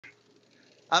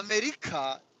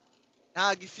Amerika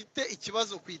ntago ifite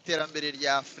ikibazo ku iterambere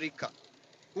rya Afrika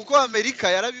kuko Amerika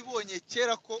yarabibonye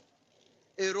kera ko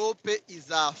Europe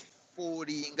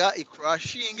izaforinga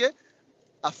ikrashinge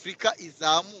Afrika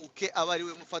izamuke abari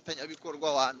we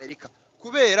mufatanyabikorwa wa Amerika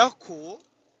kubera ko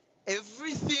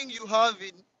everything you have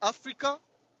in Africa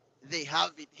they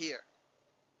have it here,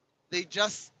 they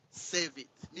just save it.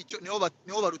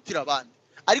 Niho barutira abandi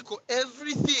ariko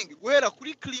everything guhera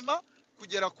kuri klima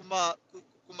kugera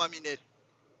kuma minere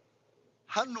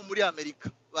hano muri Amerika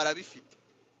barabifite.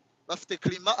 Bafite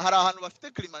klima, hari ahantu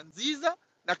bafite klima nziza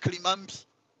na klima mbi.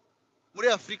 Muri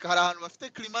Afrika hari ahantu bafite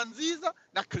klima nziza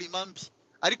na klima mbi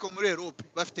ariko muri Europe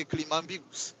bafite klima mbi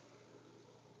gusa.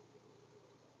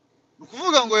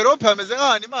 Ukuvuga ngo Europe hameze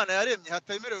nk'ahantu Imana yaremye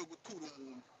hatayemerewe gutura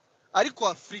umuntu ariko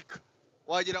Afrika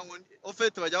wagira ngo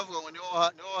ofete bajya bavuga ngo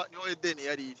niho Eden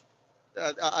yari iri.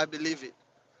 I believe it.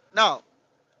 Now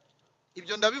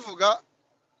ibyo ndabivuga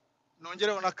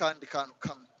nongereho nakandi kantu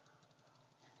kamwe.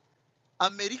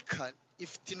 America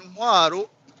ifite intwaro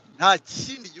nta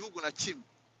kindi gihugu na kimwe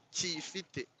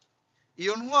kiyifite.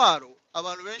 Iyo ntwaro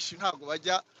abantu benshi ntago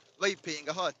bajya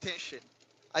bayipayingaho attention,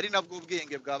 ari nabwo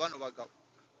ubwenge bwa bano bagabo.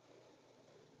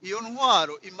 Iyo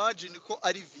ntwaro imagine ko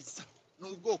ari visa,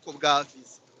 n'ubwoko bwa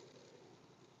visa.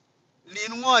 Ni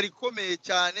intwaro ikomeye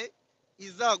cyane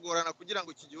izagorana kugira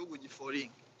ngo iki gihugu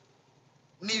giforinge.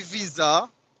 Ni visa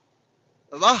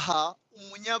baha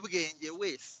umunyabwenge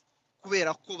wese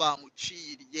kubera ko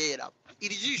bamuciye iryera.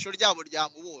 Iri jisho ryabo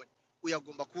ryamubonye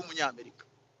uyagomba kuba umunyamerika.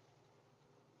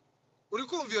 Uri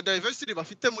kumva iyo diversity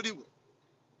bafite muri bo.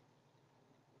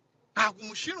 Ntabwo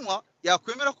umushinwa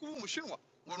yakwemera kuba umushinwa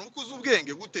ngo nuko uzi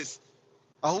ubwenge gutese.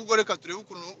 Ahubwo reka turebe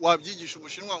ukuntu wabyigisha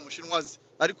umushinwa azi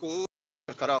ariko wowe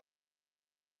akara.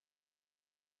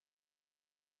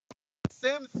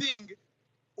 Same thing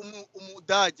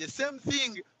umudage, same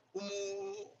thing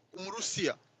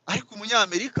umurusiya ariko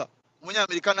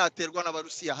umunyamerika naterwa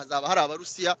n'abarusiya hazaba hari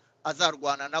abarusiya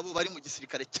azarwana nabo bari mu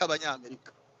gisirikare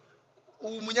cy'abanyamerika.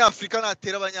 Umunyafrika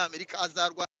natera abanyamerika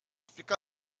azarwana Afrika.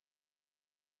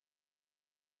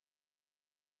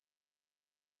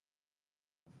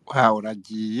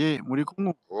 Uragiye muri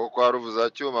kumwumva uwo kwa ruvuza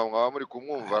cyuma mwaba muri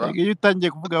kumwumva ra iyo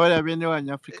utangiye kuvuga bariya bene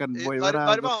w'Abanyafrican boy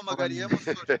bari bamumagariyemo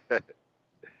sore.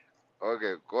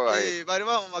 Okay, go ahead. Bari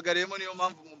bamumagariyemo niyo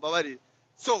mpamvu mumbabarira.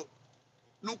 So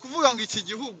nukuvuga ngo iki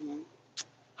gihugu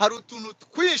hari utuntu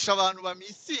twisha abantu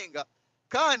bamisinga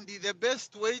kandi the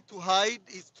best way to hide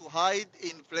is to hide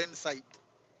in plain sight.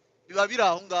 Biba biri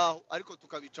aho ngaho ariko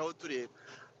tukabicaho tureba.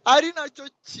 Ari nacyo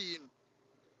kintu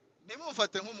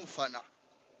nimufate nk'umufana.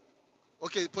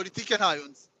 Okay, politike ntayo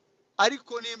nzi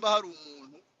ariko nimba hari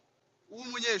umuntu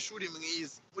w'umunyeshuri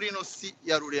mwiza muri no si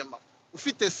ya rurema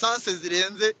ufite sanse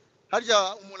zirenze,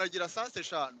 harya umuntu agira sanse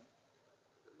 5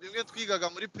 bimwe twigaga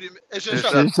muri prime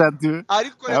esheshatu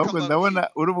ariko reka ndabona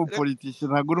uri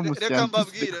umupolitician ntago uri umuscientist. Reka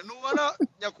mbabwire nubona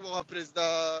nyakubahwa perezida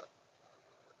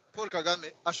Paul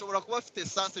Kagame ashobora kuba afite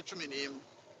sanse 11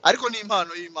 ariko ni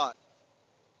impano y'Imana.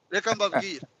 Reka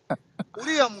mbabwire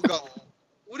uriya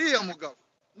mugabo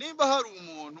nimba hari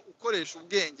umuntu ukoresha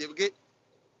ubwenge bwe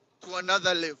to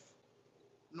another level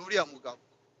n'uriya mugabo.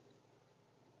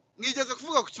 Mwigeze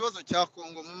kuvuga ku kibazo cya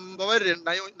Congo, mbabarire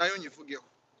nayo nyivugeho.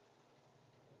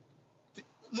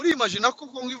 Muri imagine ko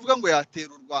Congo ivuga ngo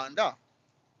yatera u Rwanda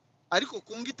ariko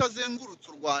Congo itazengurutse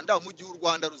u Rwanda mu gihe u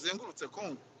Rwanda ruzengurutse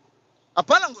Congo.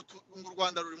 Apana ngo u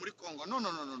Rwanda ruri muri Congo, no.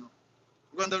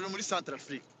 U Rwanda ruri muri Central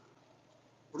Africa,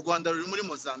 u Rwanda ruri muri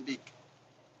Mozambique,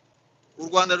 u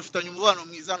Rwanda rufitanye umubano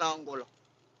mwiza na Angola,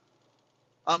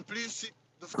 en plus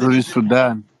ruri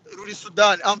Sudan,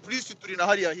 en plus turi na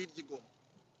hariya hirya Igoma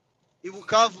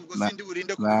Ibukavu ubwo sindi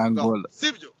burinde kuvuga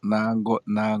sibyo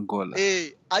na Angola.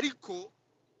 Ariko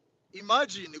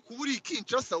imagine kuburi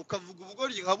Kinshasa ukavuga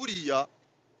ubugoryi nka buriya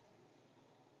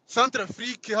Central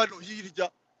Afrique hano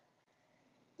hirya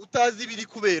utazi biri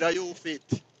kubera yo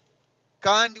ufete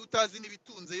kandi utazi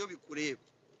nibitunze yo bikureba.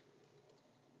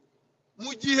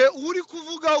 Mu gihe uri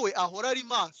kuvuga we ahora ari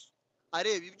maso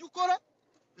areba ibyo ukora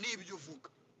n'ibyo uvuga.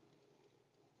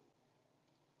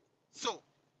 So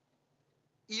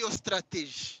iyo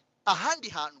strategy ahandi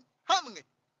hantu hamwe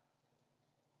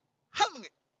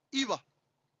iba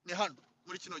ni hano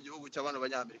muri kino gihugu cy'abana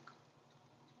b'Abanyamerika.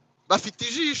 Bafite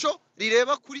ijisho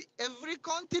rireba kuri every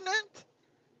continent,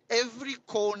 every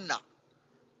corner.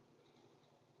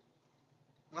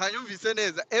 Mwanyumvise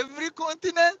neza, every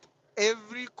continent,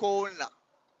 every corner.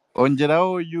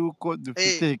 Ongeraho yuko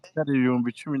dufite hectare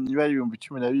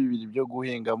 10,000 byo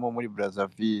guhingamo muri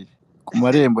Brazzaville. ku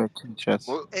marembo ya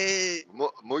Kinshasa.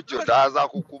 Mucyo ndaza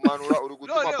kukumanura uri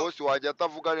gutuma boss wanjye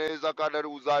atavuga neza kandi ari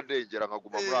uzandengera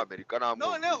nkaguma muri Amerika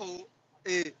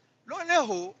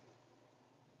noneho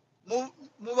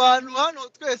mu bantu hano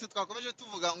twese twakomeje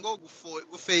tuvuga ngo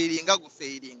gufeiringa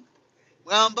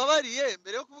mwambabariye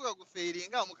mbere yo kuvuga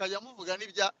gufeiringa mukajya muvuga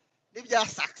n'ibya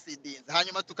succeeding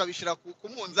hanyuma tukabishira ku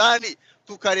munzani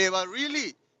tukareba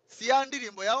really si ya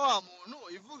ndirimbo ya wa muntu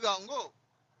ivuga ngo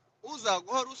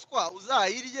uzaguha ruswa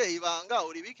uzayirye ibanga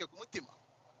uribike ku mutima.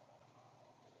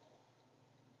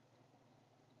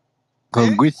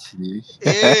 Konguki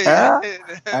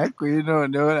ariko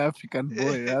noneho African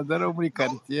boy azaro muri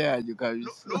quartier yanyu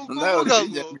kabisa.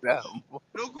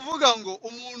 Nukuvuga ngo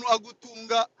umuntu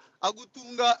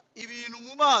agutunga ibintu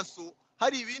mu maso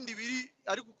hari ibindi biri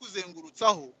ari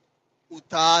kukuzengurutsaho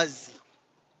utazi.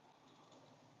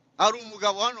 Ari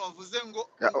umugabo hano wavuze ngo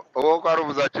uwo kwari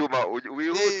ubuzacyuma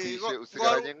wihutishe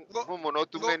usigaranye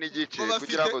nk'umunota umwe n'igice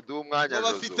kugira ngo duhe umwanya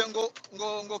Jozo. Bafite ngo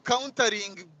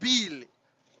countering bill.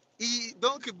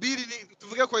 Donc bill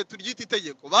tuvuge ko turyita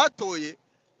itegeko batoye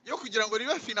yo kugira ngo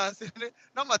ribe finance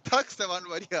n'amatax abantu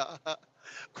bari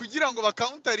kugira ngo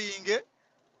bakounteringe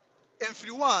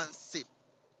influence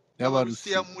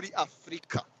y'abarusiya muri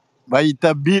Afrika.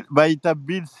 Bayita bill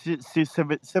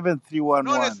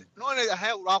 7311. None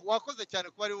wakoze cyane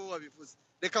kuba ari wowe wabivuze.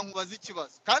 Reka nkubaze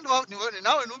ikibazo. Kandi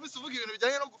nawe numvise uvuga ibintu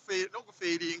bijyanye no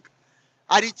gufeiringa.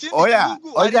 Hari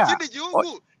ikindi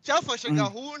gihugu cyafashe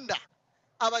gahunda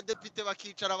abadepite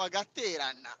bakicara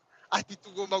bagaterana ati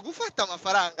tugomba gufata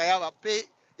amafaranga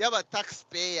y'aba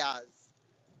taxpayers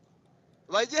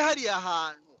bajye hari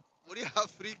ahantu muri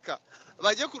Afrika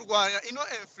bajye kurwanya ino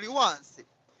influence.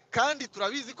 Kandi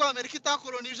turabizi ko Amerika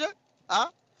itakolonije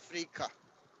Afrika.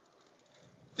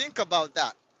 Think about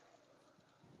that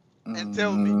and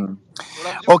tell me.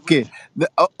 Okay.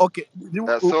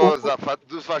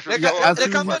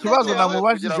 Ikibazo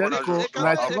namubajije ariko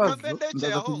nta kibazo.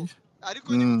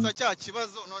 Ariko nyibutsa cya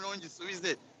kibazo noneho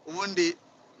ngisubize ubundi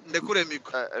ndekure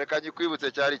mikro. Reka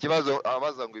nyikwibutse cyari ikibazo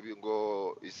abaza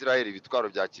ngo Israel ibitwaro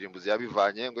bya kirimbuzi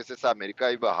yabivanye ngo se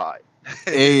Amerika ibahaye.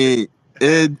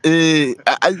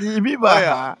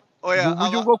 Ibibaha mu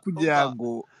buryo bwo kugira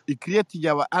ngo ikiriyeti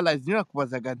yaba alazira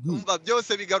kubazaga nti umva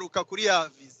byose bigaruka kuri ya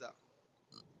visa.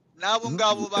 Nabo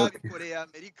ngabo babikoreye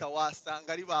Amerika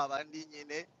wasanga ari babandi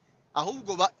nyine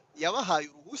ahubwo yabahaye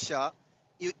uruhushya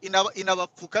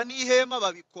inabapfuka n'ihema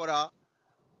babikora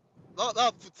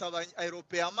bapfutsa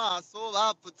aba-Europe amaso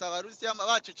bapfutsa abarusiya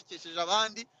bacecekesheje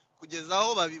abandi kugeza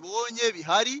aho babibonye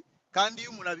bihari. Kandi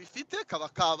iyo umuntu abifite kaba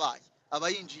kabaye aba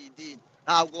yinjiye idini.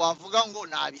 Ntabwo wavuga ngo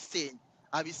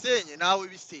abisenye nawe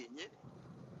bisenye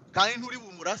kandi nturi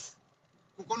bumurasa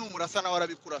kuko n'umurasa nawe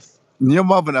arabikurasa. Niyo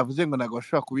mpamvu navuze ngo ntabwo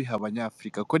bashobora kubiha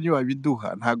abanyafrika ko niba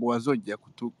biduha ntabwo wazongera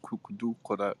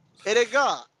kudukora.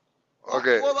 Erega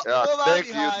okay, thank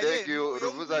you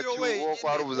ruvuza cyuwo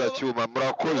kwa ruvuza cyuma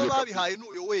murakoze. Babihaye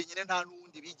n'uyo wenyine nta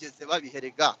n'undi bigeze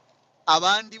babiherega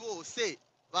abandi bose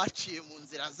baciye mu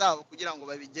nzira zabo kugira ngo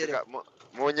babigere.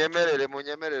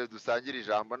 Munyemerere dusangire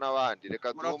ijambo n'abandi.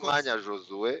 Reka duhe umwanya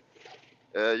Josué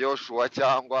Yoshua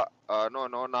cyangwa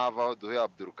noneho navaho duhe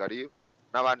Abdulkarim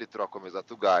n'abandi turakomeza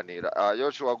tuganira.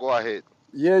 Yoshua go ahead.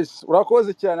 Yes,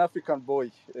 urakoze cyane African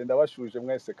boy. Ndabashuje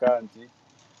mwese kandi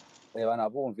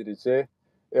banabumvirije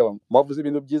bavuze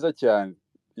ibintu byiza cyane.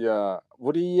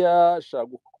 Buriya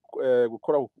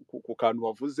gukora ku kantu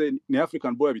bavuze ni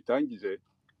African boy bitangije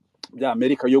bya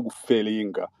Amerika yo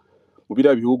gufeiringa mu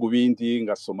biriya bihugu bindi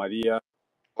nka Somalia.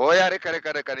 Oya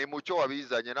reka ni mucyo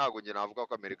wabizanye ntago nge navuga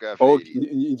ko Amerika ya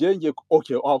feiringa.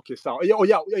 Okay sawa.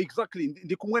 Oya exactly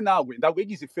ndi kumwe nawe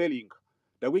ndagwigize feiringa.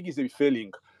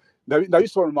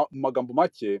 Ndabisobanura mu magambo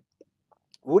make.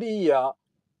 Buriya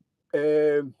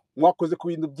mwakoze ku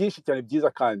bintu byinshi cyane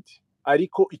byiza kandi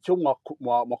ariko icyo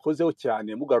mwakozeho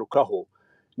cyane mugarukaho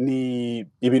ni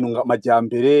ibintu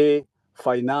nk'amajyambere,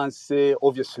 finance,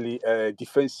 obviously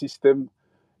defense system,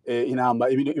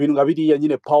 ibintu nka biriya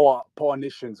nyine power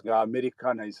nations nka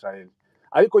America na Israel.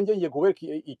 Ariko ngiye kubereka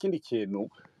ikindi kintu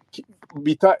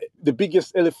bita the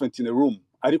biggest elephant in the room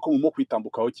ariko mu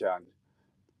kwitambukaho cyane.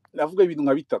 Navuga ibintu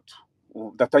nka bitatu.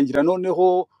 Ndatangira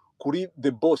noneho kuri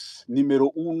the boss nimero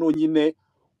 1 nyine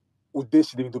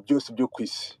udesida ibintu byose byo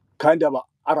kwisi kandi aba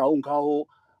araho ngaho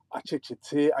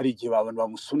acecetse ari igihe abantu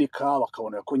bamusunika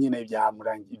bakabona ko nyine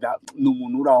byamurangira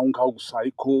n'umuntu uraho ngaho gusa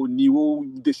ariko niwo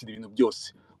udesida ibintu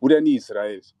byose. Buriya ni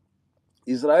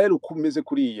Israel ukumeze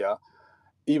kuriya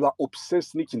iba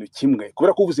obsessed n'ikintu kimwe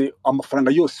kubera ko uvuze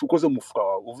amafaranga yose ukoze mu mufuka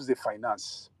wawe, uvuze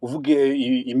finance, uvuge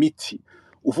imiti,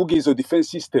 uvuge izo defense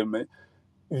system,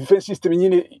 defense system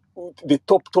nyine the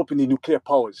top ni nuclear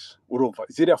powers urumva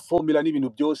ziriya formula n'ibintu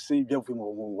byose byavuye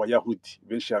mu bayahudi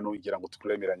benshi hano ngira ngo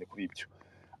tukuremeranye kuri ibyo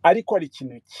ariko hari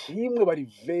ikintu kimwe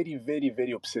bari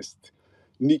very obsessed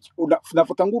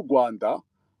nafata nk'u Rwanda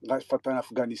ngafata na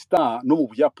Afghanistan no mu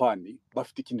Buyapani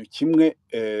bafite ikintu kimwe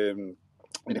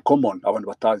ni common abantu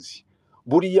batazi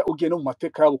buriya ugiye no mu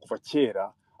mateka yabo kuva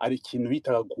kera ari ikintu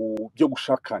bitaga byo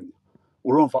gushakana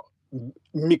urumva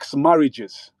mixed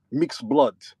marriages mixed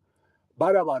blood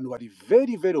bari abantu bari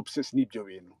very obsessed n'ibyo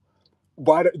bintu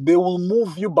they will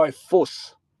move you by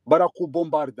force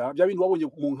barakubombarda bya bintu wabonye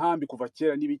mu nkambi kuva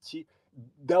kera n'ibiki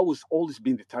that was always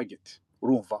been the target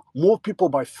urumva move people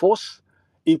by force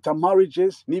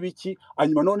intermarriages n'ibiki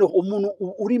hanyuma none umuntu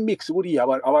uri mix buriya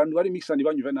abantu bari mix and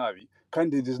banyuve nabi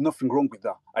kandi there is nothing wrong with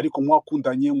that ariko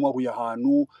mwakundanye mwabuye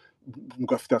ahantu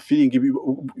mugafita feeling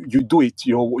you do it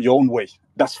your own way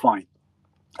that's fine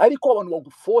ariko abantu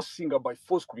baguforcinga by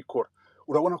force kubikora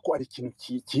urabona ko ari ikintu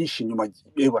kihishe inyuma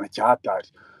yebana cyahatari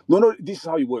none this is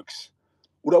how it works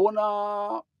urabona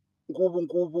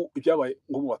ngubu ibyabaye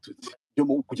ngo mu batutsi byo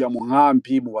kujya mu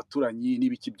nkambi mu baturanyi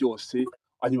n'ibiki byose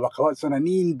hanyuma bakabazana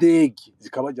n'indege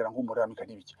zikabagera nko muri Amerika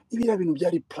n'ibiki ibira bintu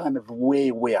byari plan of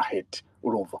way ahead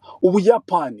urumva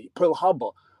Ubuyapani Pearl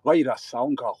Harbor bayirasa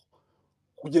aho ngaho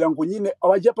kugira ngo nyine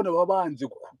abajapani babanze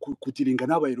kutiringa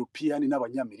n'aba-European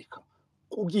n'abanyamerika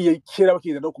kugiye kera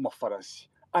bakiza no ku mafarasi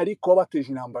ariko bateje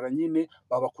intambara nyine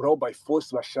babakuraho by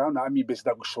force bashana na army base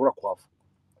dagushobora kwava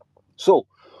so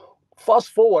fast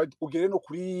forward ugere no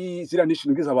kuri zira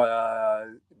nation ngiza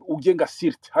ugenga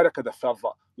sirt hari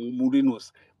akadafava muri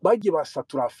nus bagiye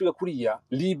basatura Afrika kuriya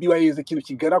Libya yeze ikintu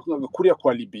kigara kuriya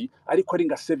kwa Libya ariko ari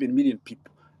nga 7 million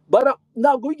people bara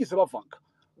ntabwo bigize bavanga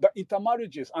the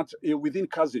intermarriages within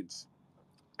cousins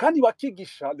kandi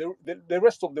bakigisha the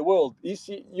rest of the world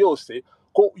isi yose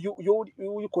ko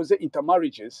you cause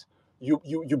intermarriages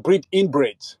you breed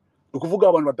inbreds ukuvuga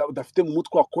abantu badafite mu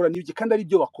mutwe akora n'ibiki kandi ari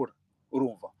byo bakora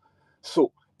urumva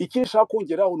so ikishaka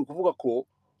kongeraho ukuvuga ko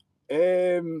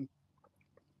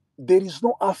there is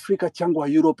no Africa cyangwa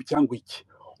Europe cyangwa iki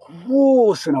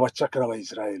bose n'abacakara ba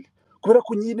Israel kubera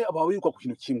ko nyine abawiruka ku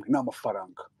kintu kimwe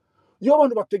n'amafaranga iyo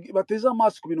abantu bateza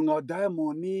amaso ku bintu nka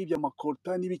Diamond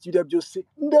by'amakorta n'ibiki bya byose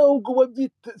ndahubwo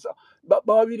babyiteza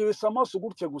babirewesa amaso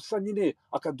gutya gusa nyine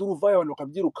akaduruvaye abantu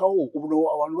bakabyirukaho ubu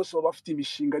abantu bose bafite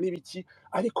imishinga n'ibiki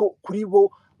ariko kuri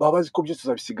bo babazi ko byose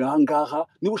zabisiga ahangaha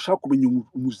niba ushaka kumenya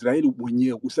umuziraeli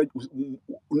mwenyewe gusa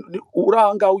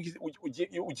uranga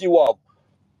ugiye iwabo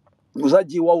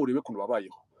uzagiye iwawe urebe kuntu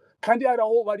babayeho kandi hari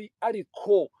aho bari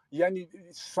ariko yani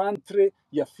centre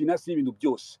ya finance y'ibintu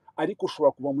byose ariko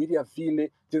ushobora kuba muri ya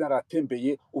ville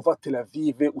generatembeye uva Tel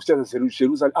Aviv usaza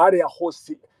Jerusalem area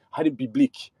hose hari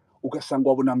biblique ugasanga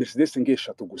wabona Mercedes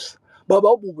ngeshatu gusa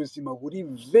babaho mu buzima buri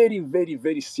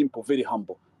very simple very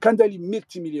humble kandi ari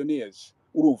multimillionaires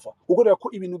urumva ugorera ko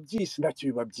ibintu byisi ntacyo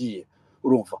bibabyiye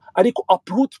urumva ariko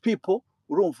uproot people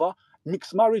urumva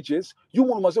mixed marriages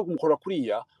y'umuntu maze kumukora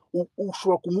kuriya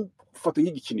ushobora kumufata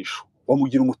nk'igikinisho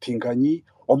wamugira umutinganyi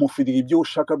wamufirira ibyo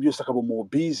ushaka byose akaba mu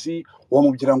busy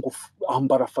wamubwira ngo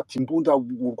ambara fata imbunda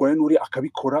urwaye nuri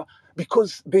akabikora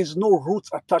because there is no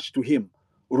roots attached to him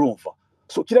urumva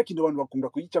so kira kintu abantu bakunda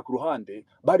kuyica ku ruhande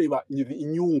bareba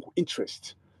inyungu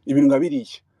interest ibintu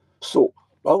ngabiriye so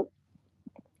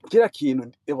kira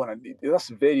kintu that's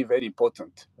very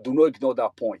important do not ignore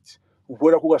that point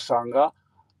ubora kugasanga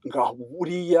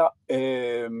ngahuriya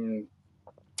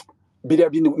biriya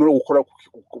bintu no gukora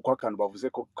kwa kantu bavuze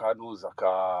ko kanuza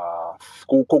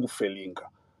ko gufelinga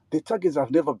the targets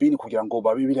have never been kugira ngo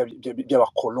babe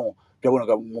by'abakolon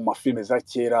byabonaga mu mafilme za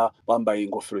kera bambaye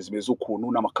ingofero zimeze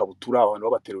ukuntu n'amakabutura abantu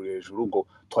babaterura hejuru ngo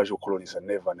twaje gukoloniza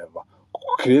never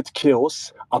create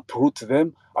chaos uproot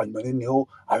them and niho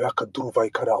abakaduruva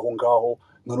ikaraho ngaho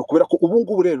none kubera ko ubu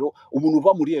ngubu rero umuntu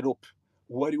uva muri Europe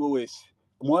uwari we wese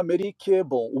mu Amerika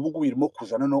ubu ngubu irimo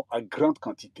kuzana no a grande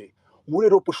quantité muri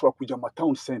Europe ushobora kujya mu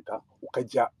town center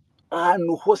ukajya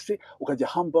ahantu hose ukajya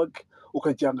Hamburg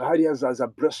ukajya hariya za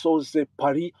Brussels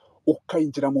Paris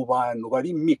ukayinjira mu bantu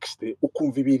bari mixed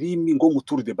ukumva ibirimi ngo mu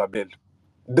Tour de Babel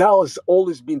that has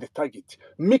always been the target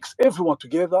mix everyone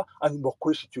together and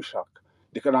bakoresha icyo ushaka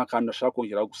ndeka nakandi nashaka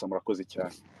kongera gusa murakoze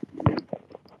cyane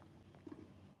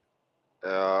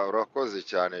urakoze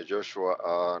cyane Joshua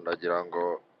ndagira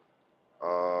ngo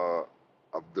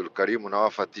Abdul Karim nawe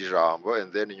afata ijambo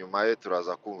and then nyuma ye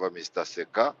turaza kumva Mr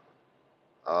Seka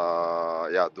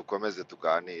dukomeze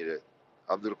tuganire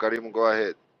Abdul Karim go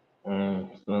ahead.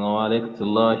 Assalamu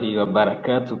alaykum wa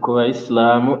barakatuh ku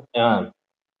Islamu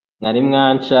nari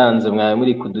mwanshanze mwaye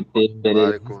muri kudutembereza. Wa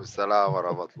alaykum assalam wa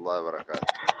rahmatullahi wa barakatuh.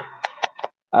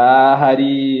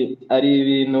 hari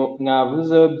ibintu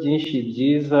mwavuzeho byinshi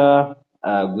byiza,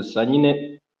 gusa nyine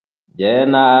njyewe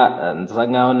nza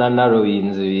nkaho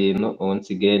nanarowinze ibintu, ubu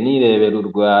nsigaye nirebera u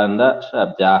Rwanda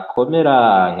byakomera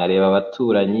nkareba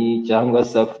abaturanyi cyangwa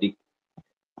se Afurika.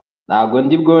 Ntabwo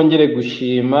ndi bwongere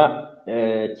gushima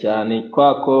cyane ko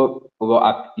ubu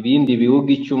ibindi bihugu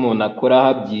icyo umuntu akora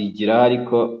habyigira,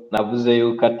 ariko navuze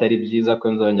yuko atari byiza ko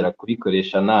nzongera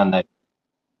kubikoresha ntanari.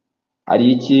 Hari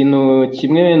ikintu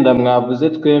kimwe wenda mwavuze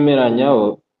twemeranyaho,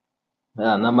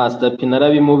 na Master P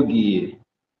narabimubwiye.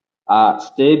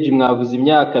 Stage mwavuze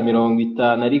imyaka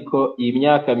 50, ariko iyi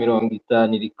myaka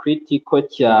 50 iri critical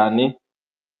cyane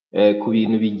ku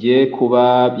bintu bigiye kuba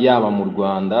byaba mu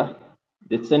Rwanda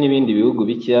ndetse n'ibindi bihugu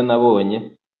bikeya nabonye,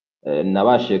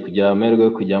 nabashije kugira amahirwe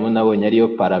yo kujyamo, nabonye ariyo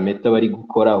parameter bari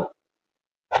gukoraho.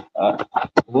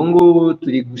 Ubu ngubu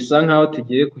turi gusa nkaho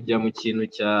tugiye kujya mu kintu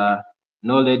cya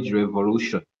knowledge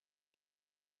revolution.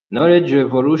 Knowledge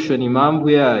revolution impamvu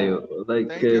yayo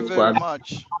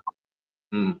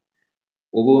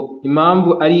ubu impamvu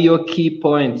ariyo key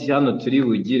point hano turi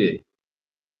bugire.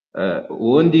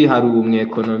 Ubundi hari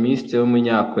umwekonomiste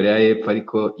w'umunyakoreya y'epfo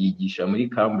ariko yigisha muri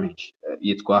Cambridge,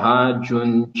 yitwa Ha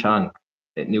Jun Chang.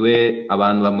 Niwe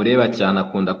abantu bamureba cyane,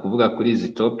 akunda kuvuga kuri izi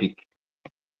topic.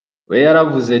 We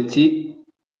yaravuze ati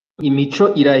imico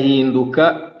irahinduka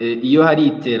iyo hari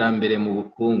iterambere mu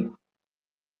bukungu.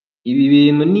 Ibi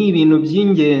bintu ni ibintu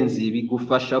by'ingenzi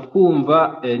bigufasha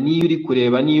kumva niyo uri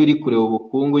kureba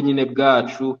ubukungu nyine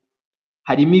bwacu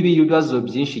harimo ibibazo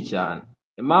byinshi cyane.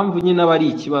 Impamvu nyine aba ari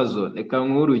ikibazo, reka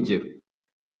nk'urugero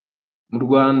mu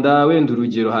Rwanda, wenda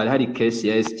urugero hari case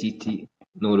ya STT.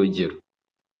 Ni urugero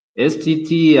STT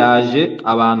yaje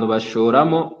abantu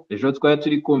bashoramo, ejo twari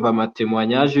turi kumva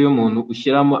amatemwanyaje y'umuntu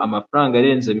ushyiramo amafaranga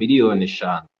arenze miliyoni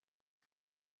 5,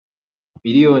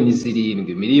 miliyoni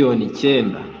 7, miliyoni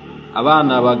 9,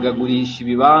 abana bagagurisha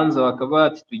ibibanza bakavuga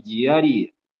ati tugiye hariya,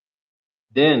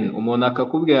 then umuntu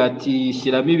akakubwira ati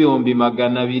shyiramo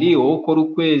 200,000 wowe ukora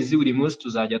ukwezi, buri munsi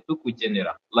tuzajya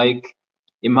tukugenera. Like,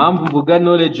 impamvu mvuga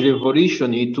knowledge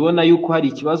revolution, itubona yuko hari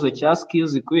ikibazo cya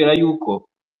skills, kubera yuko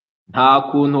nta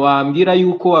kuntu wambwira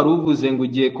yuko wari uvuze ngo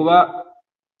ugiye kuba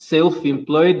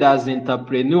self-employed as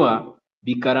entrepreneur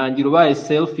bikarangira ubaye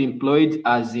self-employed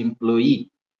as employee.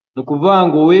 Ni ukuvuga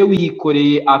ngo we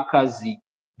wikoreye akazi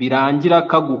birangira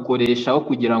kagukoreshaho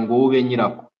kugira ngo ube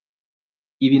nyirako.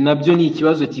 Ibi nabyo ni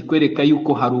ikibazo kikwereka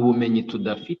yuko hari ubumenyi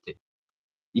tudafite.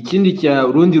 Ikindi cya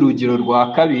urundi rugero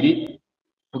rwa kabiri,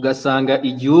 ugasanga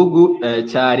igihugu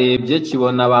cyarebye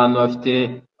kibona abantu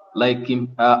bafite like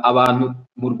abantu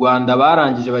mu Rwanda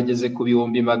barangije bageze ku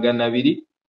 200,000,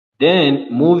 then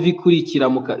move ikurikira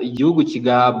igihugu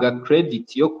kigahabwa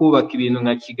credit yo kubaka ibintu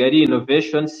nka Kigali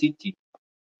Innovation City,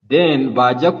 then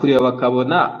bajya kureba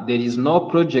bakabona there is no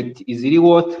project is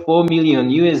worth 4 million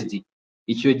USD.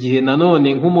 Icyo gihe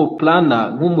nanone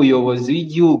nk'umuplana, nk'umuyobozi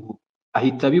w'igihugu,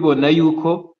 ahita bibona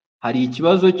yuko hari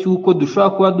ikibazo cy'uko dushobora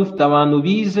kuba dufite abantu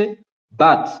bize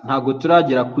but ntago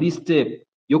turagera kuri step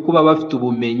yo kuba bafite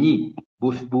ubumenyi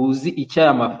buzi icyo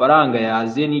aya mafaranga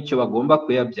yaze n'icyo bagomba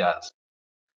kuyabyaza.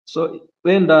 So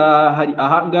wenda hari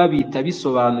ahangaha bita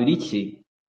bisobanura iki?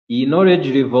 Iyi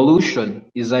knowledge revolution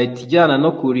izahita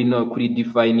no kuri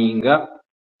defininga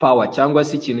power, cyangwa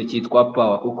se ikintu cyitwa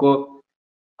power. Kuko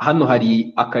hano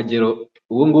hari akagero,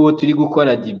 ubu ngubu turi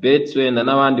gukora debates wenda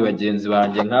n'abandi bagenzi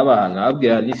banjye nk'abaha,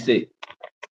 nkababwira ni se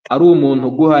ari umuntu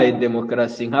uguhaye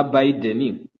demokarasi nka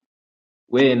Biden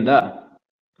wenda,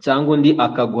 cyangwa undi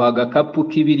akaguha agakapu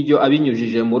k'ibiryo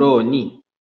abinyujije muri ONU,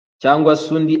 cyangwa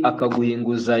se undi akaguha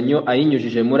inguzanyo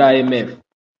ayinyujije muri IMF.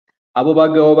 Abo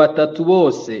bagabo batatu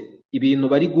bose ibintu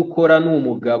bari gukora ni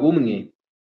umugabo umwe,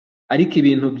 ariko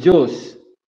ibintu byose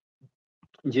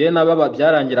ngiye nababa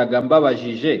byarangiraga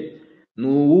mbabajije ni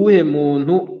uwuhe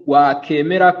muntu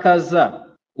wakemera kaza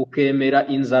ukemera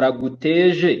inzara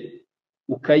guteje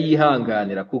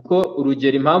ukayihanganira. Kuko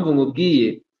urugero impamvu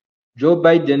nkubwiye Joe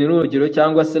Biden n'urugero,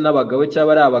 cyangwa se n'abagabo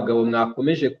cyangwa ari abagabo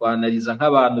mwakomeje kwanaliza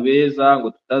nk'abantu beza ngo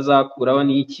tutazakuraho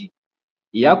n'iki,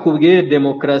 yakubwiye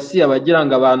demokarasi abagira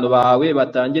ngo abantu bawe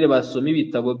batangire basome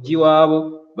ibitabo by'iwabo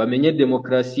bamenye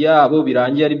demokarasi yabo,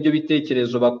 birangiye ari byo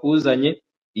bitekerezo bakuzanye,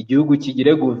 igihugu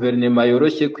kigire guverinoma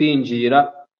yoroshye kwinjira,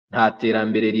 nta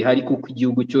terambere rihari. Kuko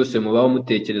igihugu cyose mubaho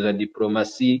mutekereza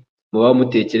diplomasi, mubaho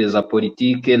mutekereza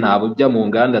politike, nta bujya mu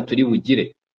nganda turi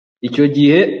bugire. Icyo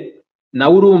gihe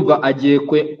nawe urumva agiye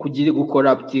kugira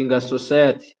gukorruptinga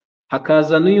society.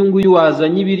 Hakaza n'uyu nguyu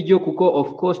wazanye ibiryo, kuko of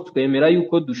course twemera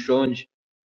yuko dushonje,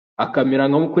 akamera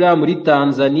nko kuriya muri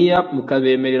Tanzania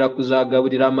mukabemerera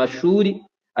kuzagaburira amashuri,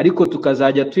 ariko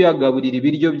tukazajya tuyagaburira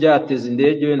ibiryo byateze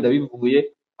indege wenda bivuye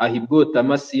ahibwota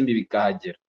amasimbi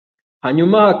bikahagera.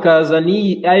 Hanyuma hakaza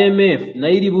n'iyi IMF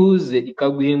nayo iri buze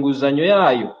ikaguha inguzanyo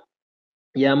yayo,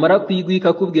 yamara kuyiguha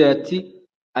ikakubwira ati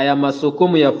aya masoko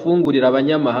muyafungurira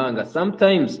abanyamahanga.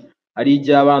 Sometimes hari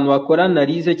igihe abantu bakora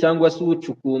analize cyangwa se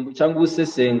ubucukumbu cyangwa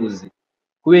ubusesenguzi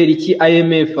kubera iki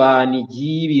IMF ahantu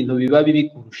igiye ibintu biba bibi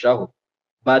kurushaho,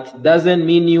 but doesn't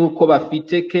mean yuko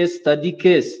bafite case study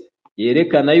case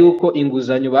yerekana yuko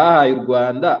inguzanyo bahaye u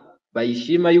Rwanda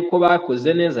bayishima yuko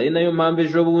bakoze neza. Ari nayo mpamvu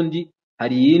ejo bundi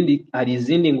hari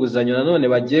izindi nguzanyo nanone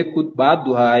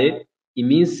baduhaye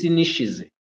iminsi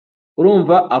nishize.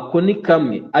 Urumva ako ni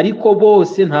kamwe, ariko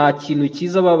bose nta kintu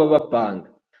cyiza baba bapanga.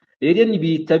 Rero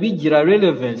nibita bigira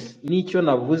relevance n'icyo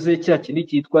navuze cya kindi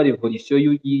cyitwa revolution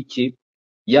y'iki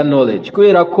ya knowledge,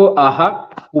 kubera ko aha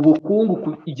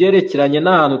ubukungu igerekeranye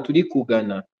n'ahantu turi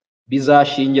kugana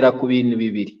bizashingira ku bintu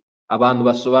bibiri abantu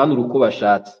basobanura uko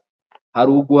bashatse.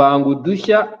 Hari uguhanga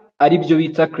udushya ari byo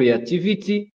bita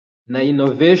creativity na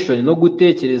innovation, no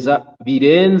gutekereza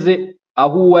birenze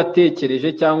aho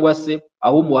uwatekereje cyangwa se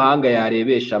aho umuhanga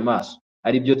yarebesha amaso,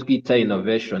 ari byo twita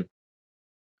innovation.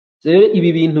 Rero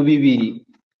ibi bintu bibiri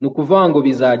ni ukuvuga ngo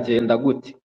bizagenda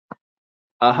gute?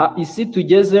 Aha isi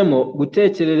tugezemo,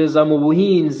 gutekerereza mu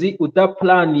buhinzi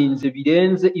udaplaninze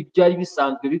birenze ibyo ari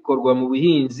bisanzwe bikorwa mu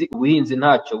buhinzi, ubuhinzi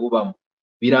ntacyo bubamo,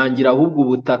 birangira ahubwo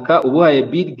ubutaka ubuhaye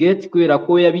Bill Gates kubera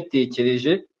ko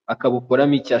yabitekereje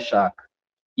akabukoramo icyo ashaka.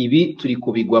 Ibi turi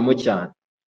kubigwamo cyane.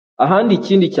 Ahandi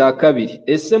ikindi cya kabiri,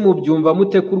 ese mubyumva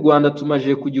mute ko u Rwanda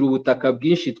tumaje kugira ubutaka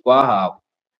bwinshi twahawe,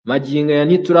 magingo ya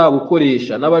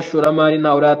ntiturabukoresha, n'abashoramari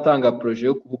ntawe uratanga projet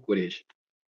yo kubukoresha?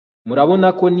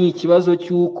 Murabona ko ni ikibazo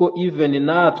cy'uko even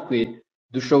natwe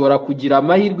dushobora kugira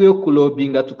amahirwe yo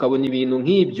kurobinga tukabona ibintu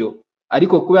nk'ibyo,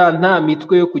 ariko kubera nta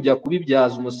mitwe yo kujya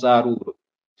kubibyaza umusaruro,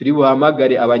 turi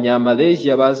buhamagare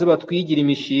abanyamalaysia baze batwigira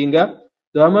imishinga,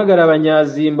 duhamagara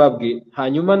abanyazimbabwe,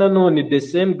 hanyuma nanone the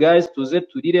same guys tuze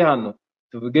turire hano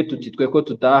tuvuge tuti twe ko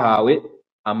tutahawe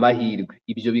amahirwe.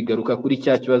 Ibyo bigaruka kuri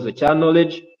cya kibazo cya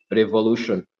knowledge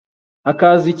revolution.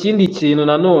 Hakaza ikindi kintu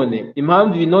nanone,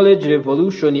 impamvu iyi knowledge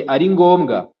revolution ari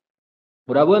ngombwa.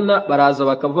 Murabona baraza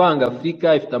bakavanga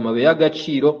Afrika ifite amabuye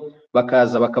y'agaciro,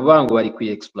 bakaza bakavanga bari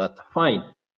kuexploita. Fine,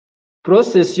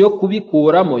 process yo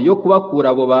kubikuramo, yo kubakura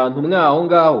abo bantu mwaho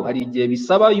ngaho, hari igihe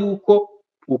bisaba yuko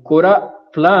ukora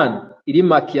plan iri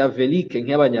machiavellique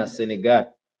nk'abanyasenegal,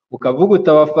 ukavuga uti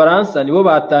abafaransa nibo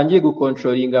batangiye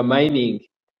gucontrollinga mining,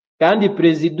 kandi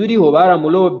president uriho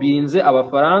baramurobinze,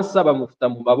 abafaransa bamufuta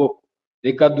mu maboko,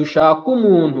 reka dushaka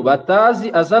umuntu batazi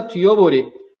aza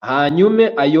tuyobore,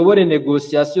 hanyume ayobore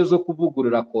negociation zo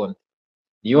kuvugurura konti.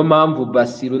 Niyo mpamvu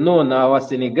Basiru none wa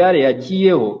Senegal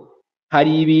yagiyeho,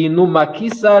 hari ibintu Macky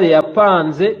Sall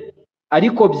yapanze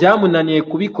ariko byamunaniye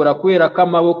kubikora kubera ko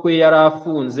amaboko ye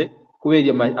yarafunze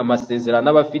kubera amasezerano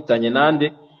abafitanye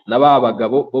nande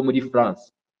n'ababagabo bo muri France.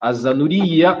 Azana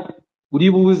uriya uri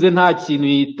buze nta kintu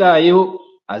yitayeho,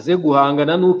 aze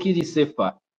guhangana n'uko iri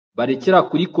sefa barekera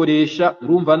kurikoresha,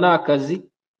 urumva n'akazi,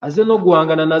 aze no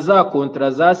guhangana na za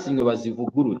kontra zasinywe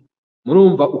bazivugurura.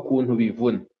 Murumva ukuntu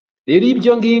bivuna. Rero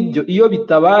ibyo ngibyo iyo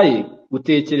bitabaye,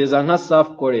 utekereza nka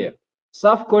South Korea.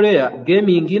 South Korea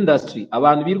gaming industry,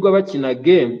 abantu birwa bakina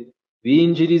game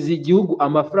binjiriza igihugu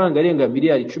amafaranga arenga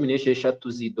miliyari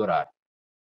 16 z'idolari.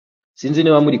 Sinzi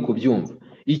niba muri kubyumva.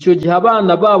 Icyo gihe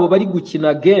abana babo bari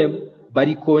gukina game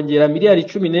bari kongera miliyari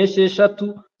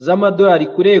 16 z'amadolari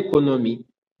kuri ekonomi,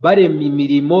 barema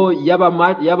imirimo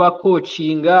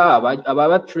y'abakocinga,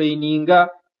 ababatraininga,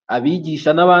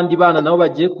 abigisha n'abandi bana nabo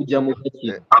bagiye kujya mu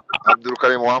gukina.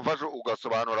 Abdulkarim wamfashe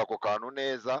ugasobanura ako kantu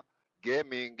neza.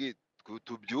 Gaming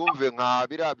tubyumve nka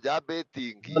bira bya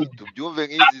betting, tubyumve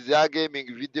nk'izi za gaming,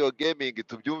 video gaming,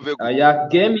 tubyumve aya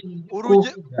gaming.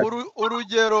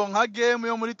 Urugero nka game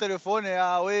yo muri telefone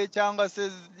yawe cyangwa se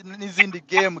n'izindi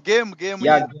game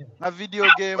nka video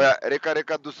game.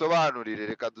 Reka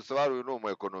dusobanurire n'umu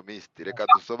economist, reka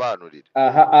dusobanurire.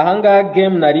 Aha ngaha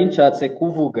game nari nshatse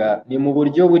kuvuga ni mu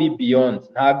buryo buri beyond,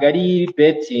 ntago ari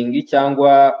betting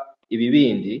cyangwa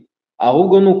ibibindi,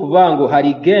 ahubwo ni ukuvuga ngo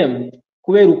hari game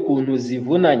kubera ukuntu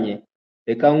zivunanye.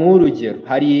 Reka nk'urugero,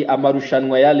 hari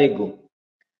amarushanwa ya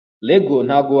Lego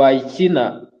ntago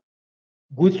wayikina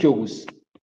gutyo gusa,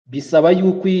 bisaba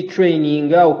yuko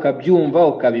uyitraininga ukabyumva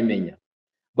ukabimenya.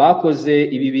 Bakoze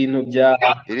ibi bintu bya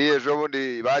iri ejo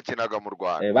bundi bakinaga mu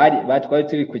Rwanda, twari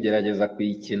turi kugerageza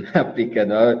kuyikina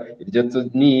application, ibyo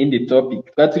ni iyindi topic,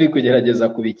 twari turi kugerageza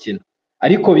kubikina,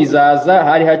 ariko bizaza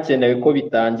hari hakenewe ko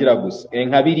bitangira gusa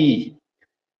nka biriya.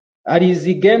 Hari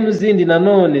izi game zindi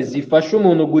nanone zifasha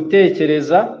umuntu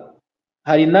gutekereza,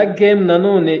 hari na game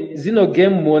nanone, zino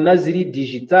game mubona ziri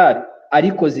digital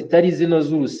ariko zitari zino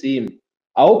z'urusimbi.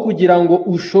 aho kugira ngo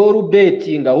ushore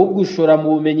ubetinga ahubwo ushora mu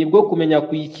bumenyi bwo kumenya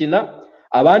kuyikina,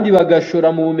 abandi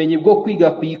bagashora mu bumenyi bwo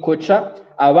kwiga kuyikoca,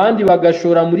 abandi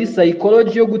bagashora muri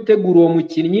psychology yo gutegura uwo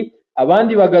mukinnyi,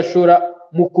 abandi bagashora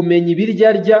mu kumenya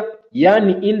ibirya,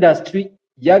 yani industry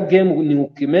ya game ni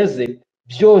ukimeze,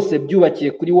 byose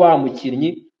byubakiye kuri wa mukinnyi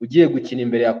ugiye gukina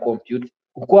imbere ya computer,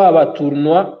 kuko aba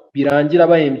tournoi birangira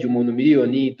bahembye umuntu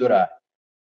miliyoni y'idolari.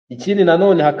 Ikindi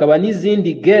nanone hakaba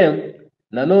n'izindi game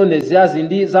nanone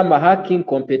zindi z'ama hacking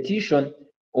competition,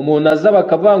 umuntu aza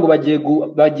bakavuga ngo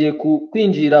bagiye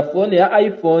kwinjira phone ya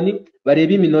iPhone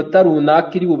barebe iminota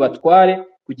runaka iri bubatware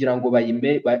kugira ngo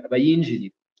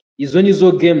bayinjirire. Izo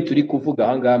nizo game turi kuvuga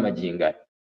aha ngaha maginga.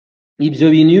 Ibyo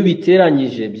bintu iyo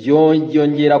biteranyije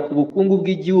byongera ku bukungu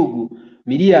bw'igihugu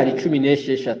miliyari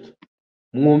 16.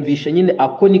 Mwumvishe nyine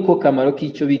ako niko kamaro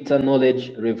k'icyo bita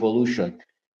knowledge revolution.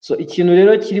 So ikintu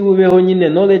rero kiri bubeho nyine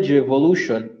knowledge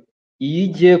revolution, iyo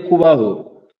igiye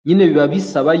kubaho nyine biba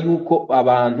bisaba yuko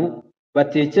abantu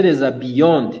batekereza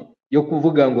beyond yo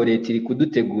kuvuga ngo leta iri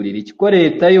kudutegurira iki. Ko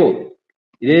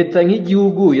leta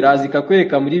nk'igihugu iraza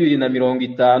ikakwereka muri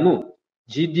 2050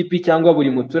 GDP cyangwa buri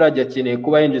muturage akeneye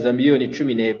kuba yinjiza miliyoni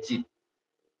 12.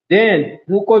 Then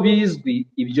nkuko bizwi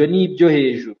ibyo ni ibyo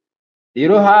hejuru,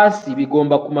 rero hasi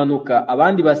bigomba kumanuka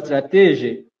abandi ba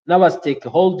strategy n'aba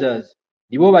stakeholders,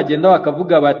 nibo bagenda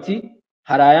bakavuga bati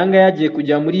hari ayanga yagiye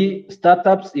kujya muri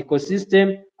startups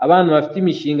ecosystem, abantu bafite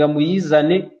imishinga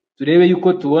muyizane turebe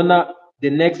yuko tubona the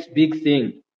next big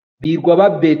thing. Birwa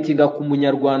babetinga ku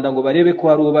munyarwanda ngo barebe ko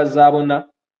hari uwo bazabona,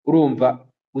 urumva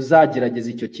uzagerageza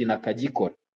icyo kintu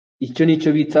akagikora. Icyo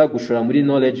nicyo bita gushora muri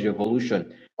knowledge revolution,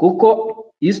 kuko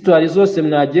history zose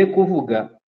mwagiye kuvuga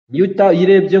niyo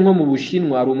yirebye nko mu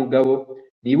Bushinwa hari umugabo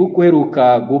niba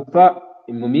uheruka gupfa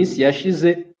mu minsi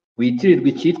yashize witirirwa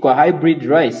icyitwa hybrid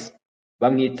rice,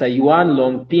 bamwita Yuan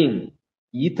Longping,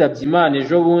 yitabye Imana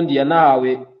ejo bundi,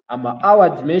 yanahawe ama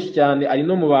awards menshi cyane, ari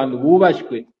no mu bantu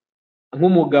bubashywe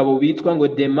nk'umugabo witwa ngo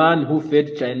the man who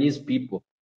fed Chinese people.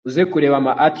 Uze kureba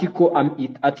ama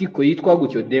article yitwa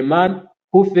gutyo, the man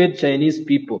who fed Chinese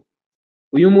people.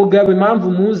 Uyu mugabo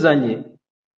impamvu muzanye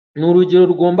ni urugero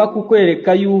rugomba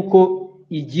kukwereka yuko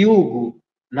igihugu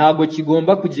ntago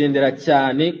kigomba kugendera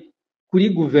cyane kuri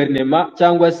guverinema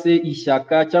cyangwa se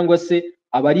ishyaka cyangwa se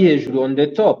abari hejuru on the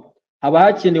top. Haba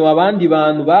hakenewe abandi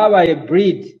bantu babaye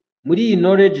breed muri iyi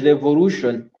knowledge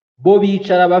revolution, bo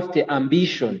bicara bafite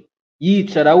ambition,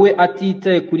 yicara we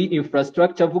atitaye kuri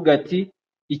infrastructure, avuga ati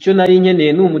icyo nari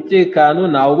nkeneye ni umutekano,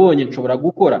 nawubonye nshobora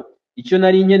gukora, icyo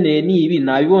nari nkeneye ni ibi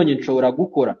nabibonye nshobora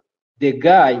gukora. The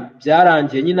guy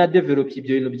byarangiye nyine develop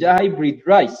ibyo bintu bya hybrid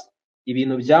rice,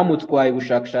 ibintu byamutwaye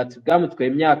ubushakashatsi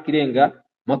bwamutwaye imyaka irenga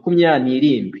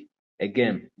 27.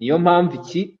 Again niyo mpamvu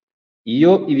iki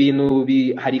iyo ibintu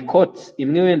hari quotes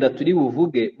imwe wenda turi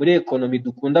buvuge muri economy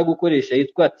dukunda gukoresha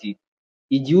yitwa ati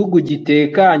igihugu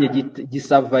gitekanye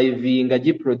gisurvivinga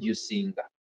giproducinga.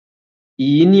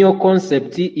 Iyi niyo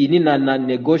concept, iyi ni na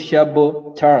negotiable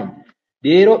term.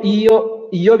 Rero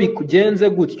iyo bikugenze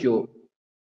gutyo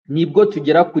nibwo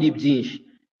tugera kuri byinshi.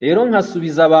 Rero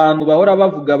nkasubiza abantu bahora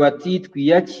bavuga bati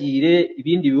twiyakire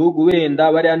ibindi bihugu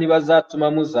wenda bariya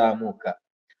ntibazatuma muzamuka.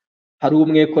 Hari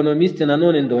umwekonomist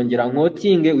nanone ndongera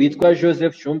nkotinge witwa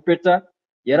Joseph Schumpeter,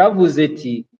 yaravuze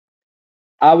ati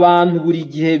abantu buri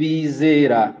gihe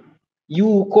bizera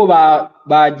yuko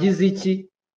bagize iki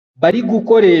bari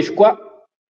gukoreshwa,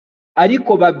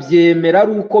 ariko babyemera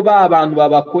ari uko abantu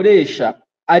babakoresha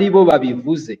ari bo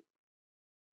babivuze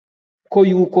ko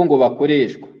yuko ngo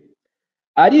bakoreshwa,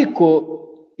 ariko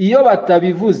iyo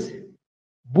batabivuze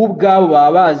bo ubwabo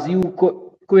baba bazi yuko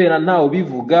kubera ntawe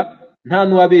bivuga nta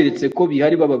n'uwaberetse ko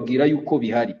bihari bababwira yuko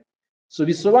bihari. So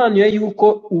bisobanuye yuko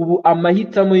ubu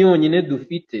amahitamo yonyine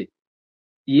dufite,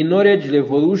 iyi knowledge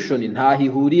revolution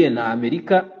ntahihuriye na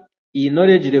Amerika, iyi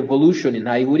knowledge revolution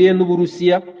ntahihuriye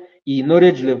n'Uburusiya, iyi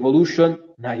knowledge revolution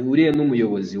ntahihuriye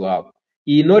n'umuyobozi wawe.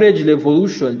 Iyi knowledge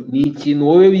revolution ni ikintu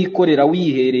wowe wikorera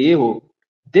wihereyeho,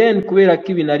 then kubera ko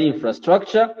ibintu ari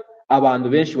infrastructure abantu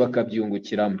benshi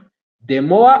bakabyungukiramo. The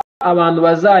more abantu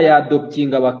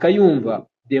bazayadoptinga bakayumva,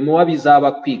 the more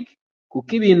bizaba quick,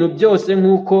 kuko ibintu byose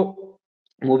nk'uko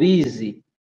mubizi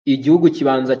igihugu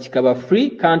kibanza kikaba free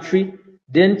country,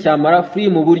 then cyamara free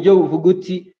mu buryo buvuga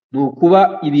uti ni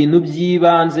ukuba ibintu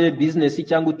by'ibanze business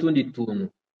cyangwa utundi tuntu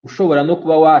ushobora no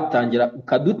kuba watangira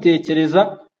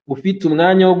ukadutekereza, ufite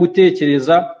umwanya wo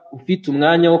gutekereza, ufite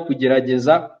umwanya wo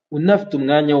kugerageza, unafite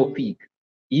umwanya wo kwiga.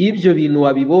 Iyo ibyo bintu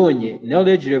wabibonye,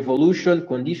 knowledge revolution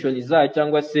condition zayo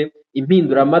cyangwa se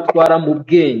impinduramatwara mu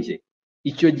bwenge,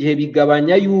 icyo gihe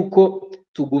bigabanya yuko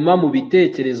tuguma mu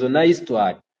bitekerezo na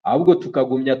histoire, ahubwo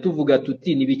tukagumya tuvuga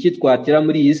tuti nibiki twatera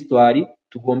muri histoire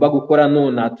tugomba gukora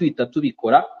none tuhita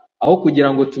tubikora aho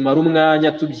kugira ngo tumare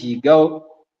umwanya tubyigaho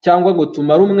cyangwa ngo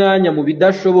tumare umwanya mu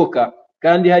bidashoboka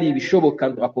kandi hari ibishoboka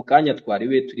ako kanya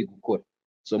twariwe turi gukora.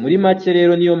 So muri make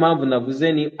rero niyo mpamvu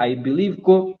navuze ni I believe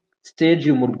ko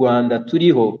stage mu Rwanda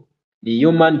turiho ni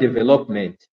human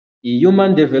development. Iyi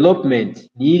human development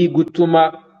ni iri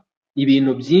gutuma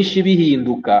ibintu byinshi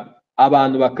bihinduka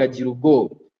abantu bakagira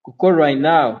ubwoba kuko right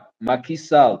now Macky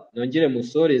Sall nongere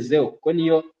musorezeho kuko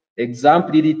niyo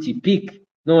example iri typique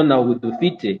none aho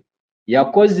dufite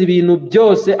yakoze ibintu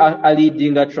byose a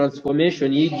leading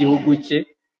transformation y'igihugu cye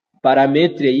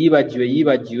parametre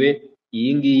yibagiwe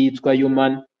iyi ngiyi yitwa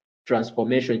human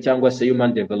transformation cyangwa se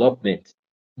human development.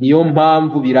 Niyo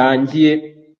mpamvu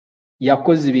birangiye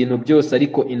yakoze ibintu byose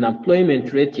ariko unemployment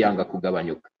rate yanga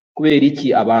kugabanyuka. Kubera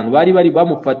iki? Abantu bari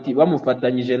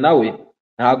bamufatanyije nawe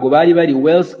ntago bari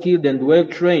well skilled and well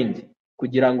trained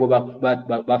kugira ngo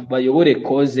bayobore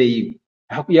cause yiwe.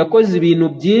 Yakoze ibintu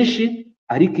byinshi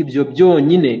ariko ibyo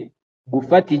byonyine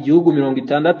gufata igihugu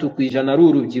 60% ari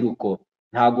urubyiruko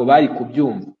ntago bari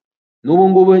kubyumva. N'ubu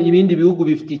ngubu ibindi bihugu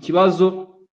bifite ikibazo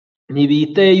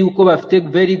ntibiteye yuko bafite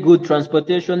very good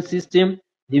transportation system,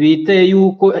 ntibiteye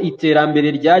yuko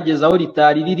iterambere ryageze aho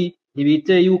ritari riri,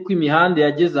 ntibiteye yuko imihanda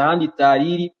yageze ahandi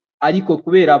itari iri, ariko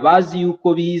kubera bazi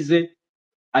yuko bize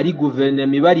ari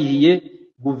guverinoma ibarihiye,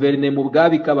 guverinoma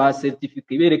ubwabo ikabaha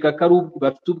certificate ibereka ko ari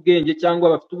bafite ubwenge cyangwa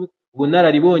bafite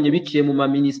ubunararibonye biciye mu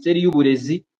ministeri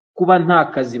y'uburezi, kuba nta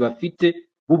kazi bafite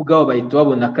bo ubwabo bahita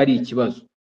babona ko ari ikibazo.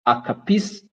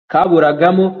 Akapisi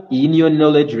kaburagamo iyi niyo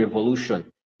knowledge revolution,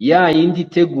 ya yindi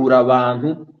itegura abantu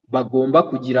bagomba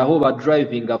kugira aho ba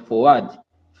drivinga forward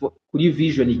kuri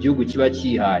vision igihugu kiba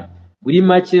kihaye. Muri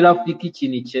make Afrika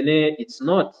ikintu ikeneye it's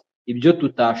not ibyo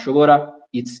tutashobora,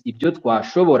 it's ibyo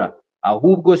twashobora.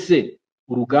 Ahubwo se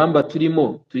urugamba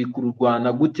turimo turi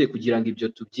kururwana gute kugira ngo ibyo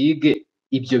tubyige,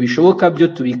 ibyo bishoboka byo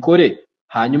tubikore,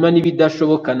 hanyuma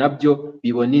n'ibidashoboka nabyo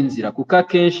bibone inzira. Kuko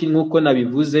akenshi nk'uko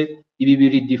nabivuze ibi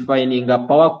biri defininga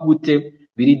power gute,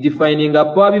 biri defininga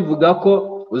power bivuga ko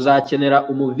uzakenera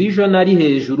umuvisionary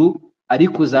hejuru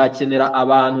ariko uzakenera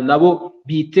abantu nabo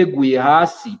biteguye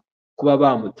hasi kuba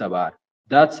bamutabara.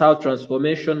 That's how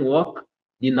transformation work.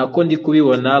 Ni nako ndi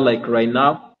kubibona like right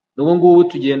now. N'ubu ngubu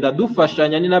tugenda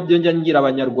dufashanya, ni nabyo njya ngira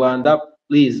abanyarwanda,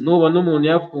 please nubona umuntu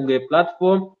yafunguye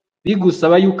platform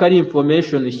bigusaba yuko ari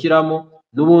information ushyiramo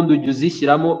n'ubundi ujye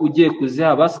uzishyiramo ugiye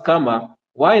kuziha baskama,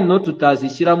 why not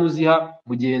utazishyiramo uziha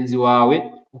mugenzi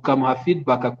wawe ukamuha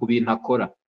feedback ku bintu akora.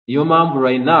 Niyo mpamvu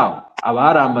right now aba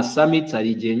hari amasummits,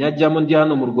 hari igihe nyajyamo ndi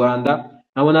hano mu Rwanda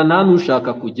nkabona nta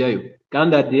n'ushaka kujyayo,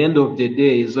 kandi at the end of the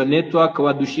day izo network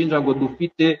badushinja ngo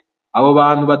dufite, abo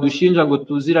bantu badushinja ngo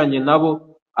tuziranye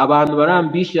nabo, abantu bari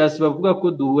ambitious bavuga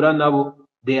ko duhura nabo,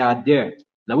 they are there,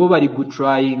 nabo bari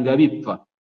gutrayinga bipfa.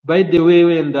 By the way,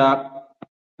 wenda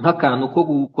nk'akantu ko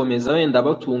gukomeza wenda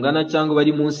batungana cyangwa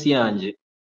bari munsi yanjye,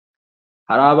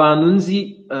 hari abantu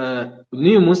nzi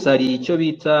n'uyu munsi hari icyo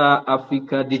bita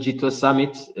Africa Digital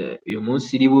Summit, uyu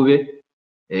munsi iri bube,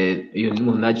 uyu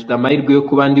nagita amahirwe yo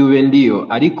kuba ndi bube ndiyo,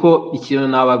 ariko ikintu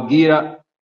nababwira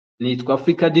nitwa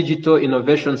Africa Digital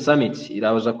Innovation Summit,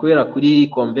 iraza kubera kuri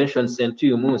Convention Center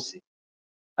uyu munsi.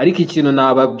 Ariko ikintu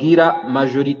nababwira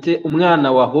majorite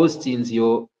umwana wa hostings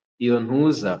iyo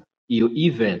ntuza iyo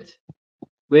event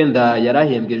wenda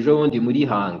yarahembwe ejo bundi muri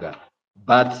Hanga,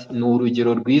 but ni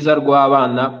urugero rwiza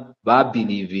rw'abana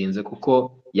babelivinze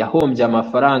kuko yahombye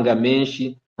amafaranga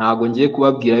menshi. Ntago ngiye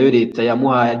kubabwira yo leta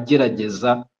yamuhaye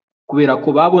agerageza kubera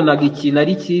ko babonaga ikintu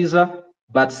ari cyiza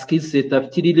but skill set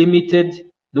afite limited,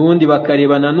 n'ubundi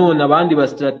bakareba nanone abandi ba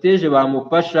strategy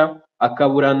bamufasha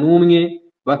akabura n'umwe,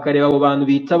 bakareba abo bantu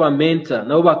bita ba mentor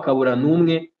nabo bakabura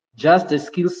n'umwe, just a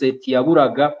skill set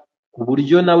yaburaga ku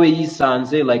buryo nawe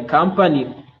yisanze like company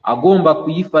agomba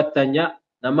kuyifatanya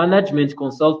na management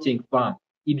consulting firm.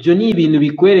 Ibyo ni ibintu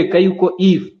bikwereka yuko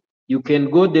if you can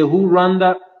go the whole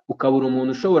Rwanda ukabura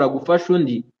umuntu ushobora gufasha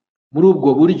undi muri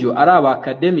ubwo buryo ari aba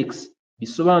academics,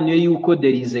 bisobanuye yuko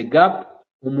there is a gap.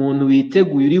 Umuntu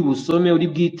witeguye uri busome uri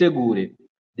bwitegure,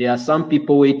 there are some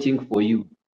people waiting for you.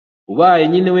 Ubaye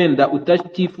nyine wenda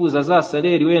utatifuza za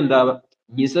salary wenda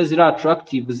nyisa zira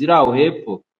attractive ziraho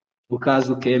hepfo,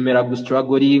 ukaza ukemera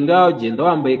gustrugglinga ugenda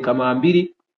wambaye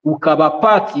kamambiri ukaba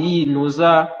part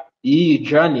y'intuza iyi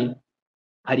journey,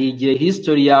 hari igihe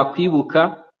history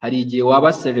yakwibuka, hari igihe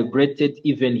waba celebrated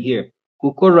even here.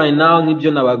 Kuko right now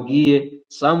nk'ibyo nababwiye,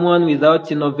 someone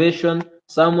without innovation,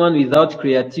 someone without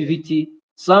creativity,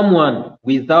 someone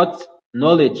without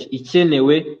knowledge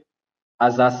ikenewe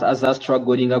aza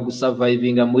strugglinga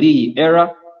gusurvivinga muri iyi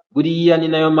era. Buriya ni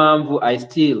nayo mpamvu I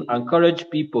still encourage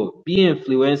people, be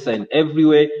influencer in every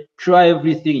way, try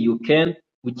everything you can,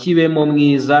 ukibemo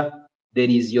mwiza,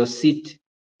 there is your seat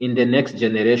in the next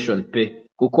generation pe,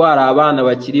 kuko hari abana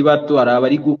bakiri bato, hari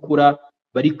abari gukura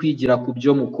bari kwigira ku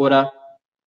byo mukora.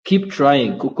 Keep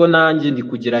trying, kuko nanjye ndi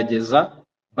kugerageza,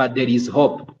 but there is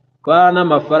hope. Kwa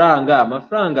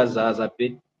amafaranga azaza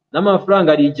pe,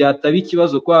 n'amafaranga ari igihe ataba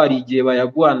ikibazo, ko hari igihe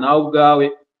bayaguha nawe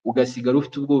ubwawe ugasigara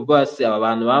ufite ubwoba, se aba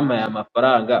bantu bampaye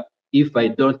amafaranga, if I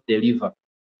don't deliver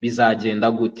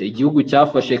bizagenda gute? Igihugu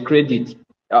cyafashe credit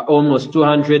almost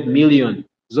 200 million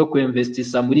zo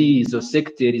kuinvestisa muri izo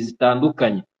sectors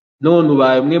zitandukanye, none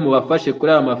ubaye umwe mu bafashe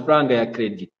kuri aya mafaranga ya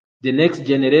credit, the next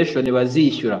generation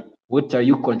bazishyura, what are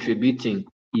you contributing?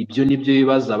 Ibyo nibyo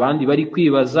bibaza abandi bari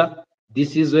kwibaza,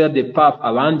 this is where the path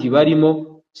abandi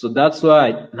barimo. So that's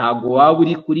why ntago waba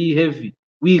uri kuri heavy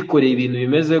wikoreye ibintu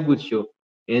bimeze gutyo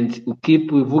and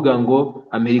keep uvuga ngo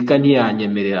Amerika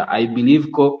ntiyanyemerera. I believe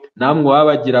ko namwe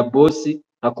wabagira boss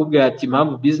akubwira ati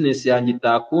impamvu business yanjye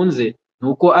itakunze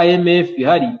nuko IMF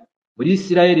ihari, muri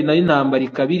Israel nari ntambara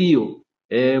ikabiriyo,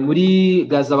 muri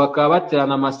Gaza bakaba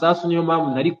baterana amasasu, niyo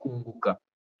mpamvu nari kunguka.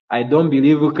 I don't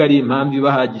believe ko ari impamvu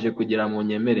ibahagije kugira mu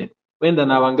nyemere. Wenda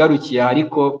nabangarukiye,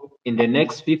 ariko in the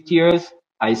next 50 years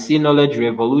I see knowledge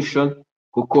revolution,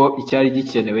 kuko icyari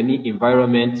gikenewe ni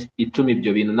environment ituma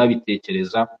ibyo bintu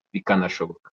nabitekereza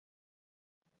bikanashoboka.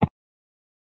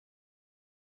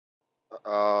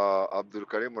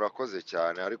 Abdulkarim murakoze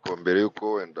cyane, ariko mbere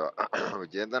yuko wenda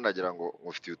ugenda nagira ngo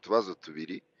mufitiye utubazo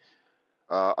tubiri.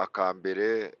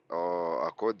 Akambere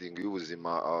according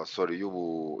y'ubuzima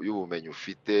y'ubumenyi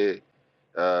ufite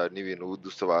n'ibintu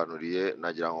udusobanuriye,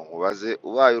 nagira ngo nkubaze,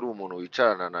 ubaye uri umuntu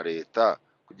wicarana na leta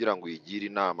kugira ngo uyigire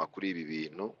inama kuri ibi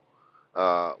bintu,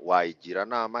 wayigira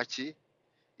nama ki?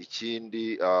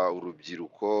 Ikindi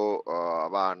urubyiruko,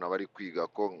 abana bari kwiga,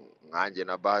 ko nkanjye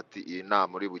na Bahati iyi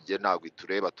nama uri buge ntabwo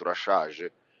itureba,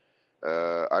 turashaje,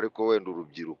 ariko wenda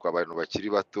urubyiruko, abantu bakiri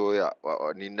batoya,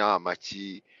 ni inama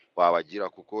ki wabagira?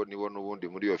 Kuko nibo n'ubundi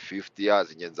muri iyo 50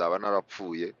 years nge nzaba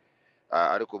narapfuye,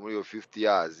 ariko muri iyo 50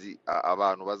 years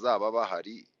abantu bazaba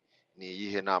bahari, ni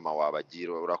iyihe nama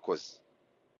wabagira? Urakoze.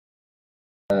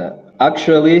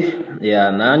 Actually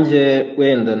nanjye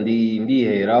wenda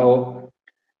ndiheraho,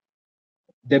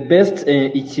 the best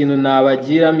ikintu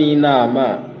nabagiramo inama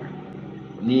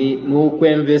ni uko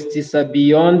investisa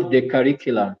beyond the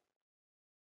curriculum.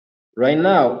 Right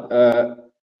now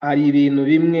hari ibintu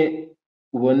bimwe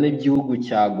ubona igihugu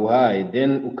cyaguhaye,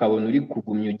 then ukabona uri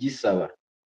kugumya ugisaba.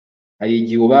 Hari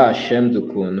igihe uba ashamed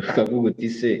ukuntu ukavuga uti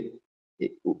se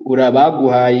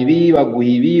urabaguhaye ibi,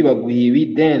 baguha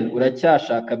ibi, then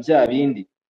uracyashaka bya bindi.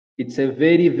 It's a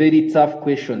very very tough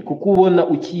question, kuko ubona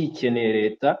ukiyikeneye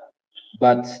leta,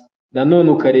 but nanone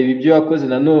ukareba ibyo yakoze,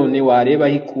 nanone wareba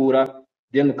aho ikura,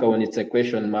 then ukabona it's a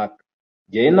question mark.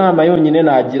 Ngewe inama yonyine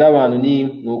nagira abantu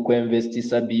ni uko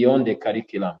investisa beyond the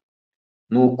curriculum,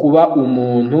 ni ukuba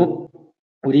umuntu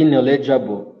uri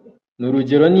knowledgeable.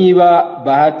 N'urugero, niba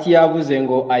Bahati yavuze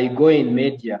ngo I go in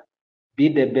media, be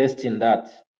the best in that.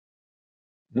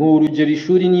 N'urugero,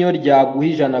 ishuri niyo ryaguha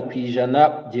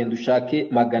 100%, genda ushake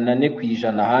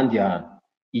 400% ahandi hantu,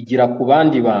 igira ku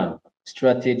bandi bantu,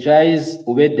 strategize,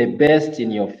 ube the best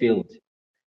in your field.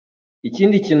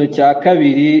 Ikindi kintu cya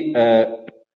kabiri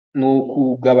ni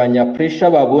ukugabanya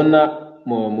pressure babona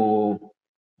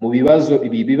mu bibazo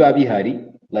ibi biba bihari.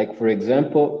 Like for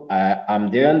example,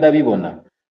 I'm there ndabibona,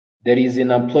 there is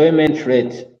an employment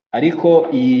rate, ariko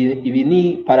ibi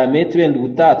ni parametre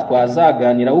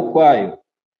twazaganira ukwayo,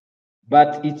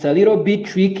 but it's a little bit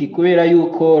tricky kubera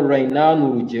yuko right now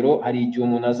n'urugero hari igihe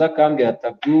umuntu aza akambwira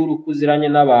atabyuru kuziranye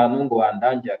n'abantu ngo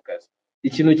wandangiye akazi.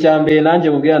 Ikintu cya mbere nanjye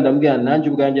mubwira ndambwira nanjye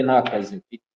ubwanjye nta kazi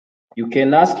mfite. You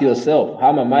can ask yourself,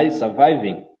 how am I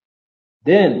surviving?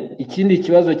 Then ikindi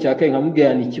kibazo cya kabiri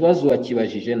nkamubwira ni ikibazo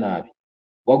wakibajije nabi.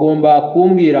 Wagomba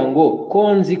kumbwira ngo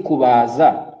ko nzi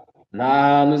kubaza nta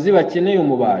hantu uzi bakeneye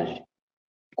umubaji,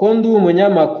 ko ndi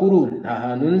umunyamakuru nta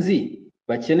hantu nzi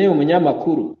bakeneye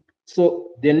umunyamakuru. So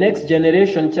the next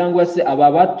generation cyangwa se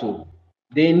aba bato,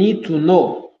 they need to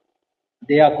know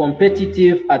their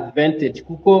competitive advantage,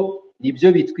 kuko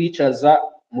nibyo bitwicaza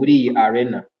muri iyi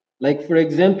arena. Like for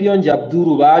example, iyo nje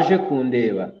Abduru baje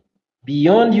kundeba,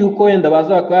 beyond yuko wenda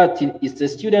bazakora ati is a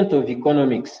student of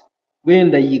economics,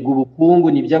 wenda yiga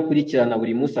ubukungu nibyo akurikirana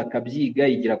buri munsi akabyiga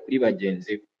yigira kuri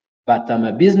bagenzi be, but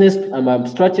I'm a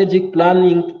strategic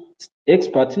planning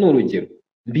expert. N'urugero,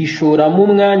 mbishoramo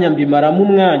umwanya, mbimaramo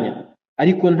umwanya,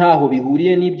 ariko ntaho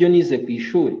bihuriye n'ibyo nize ku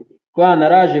ishuri. Kwa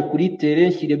naraje kuri tere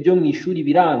nshyire byo mu ishuri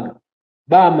biranga,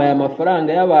 bamaye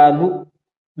amafaranga y'abantu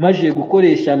maje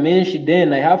gukoresha menshi,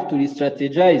 then I have to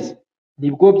re-strategize,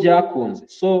 nibwo byakunze.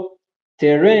 So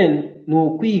terrain ni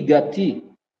ukwiga ati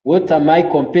What am I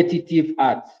competitive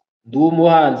at? Ndi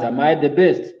umuhanzi, am I the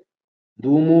best? Ndi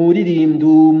umuririmbyi, ndi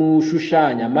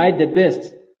umushushanya, am I the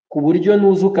best? Ku buryo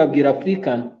nuza ukabwira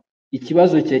African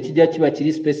ikibazo cye kijya kiba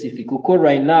kiri specific kuko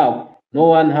right now no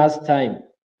one has time.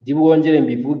 Ndi bwongere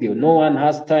mbivuge, no one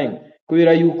has time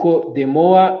kubera yuko the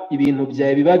more ibintu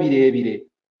byawe biba birebire,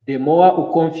 the more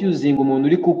uconfusing umuntu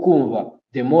uri kukumva,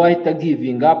 the more ahita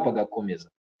giving up agakomeza.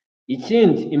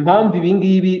 Ikindi impamvu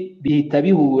ibingibi bihita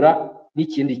bihura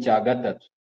n'ikindi cya gatatu.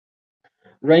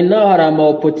 Right now hari ama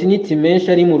opportunity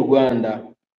menshi ari mu Rwanda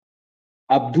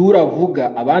Abdul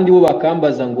avuga, abandi bo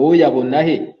bakambaza ngo wowe yabona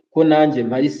he ko nanjye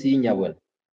mpari sinyabona.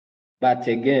 But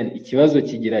again ikibazo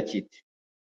kigira kiti,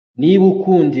 niba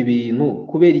ukunda ibintu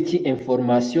kubera iki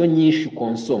information nyinshi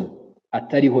consome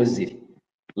atariho ziri?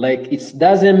 Like it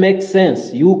doesn't make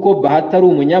sense yuko Bahati ari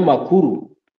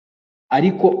umunyamakuru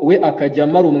ariko we akajya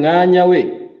amara umwanya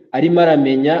we arimo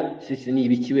aramenya sisi ni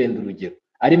ibiki wenda urugero,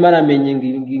 arimo aramenya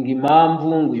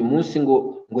impamvu ngo uyu munsi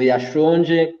ngo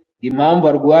yashonje, impamvu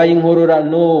arwaye inkorora.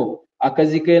 No,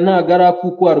 akazi ke ntago ari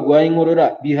kuko arwaye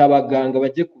inkorora, biha abaganga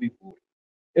bajye kubivura.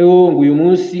 Ngo uyu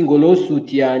munsi ngo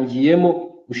lawsuit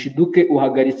yangiyemo, ushiduke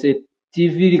uhagaritse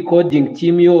TV recording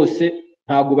team yose,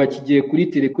 ntago bakigiye kuri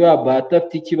teleko ya Bahati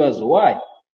afite ikibazo. Why?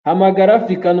 Hamagara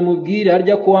African umubwire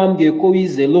harya ko wambwiye ko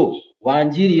wize law,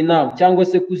 wangiriye inama cyangwa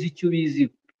se kuzi icyo ubizi.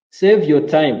 Save your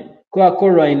time kubera ko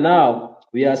right now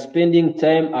we are spending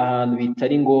time ahantu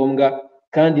bitari ngombwa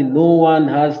kandi no one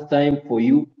has time for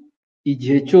you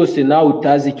igihe cyose nawe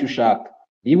utazi icyo ushaka.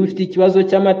 Niba ufite ikibazo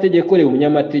cy'amategeko reba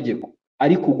umunyamategeko,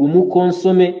 ariko ugume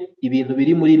ukonsome ibintu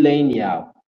biri muri lane yawe.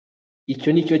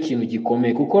 Icyo nicyo kintu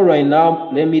gikomeye kuko right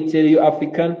now let me tell you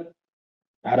African,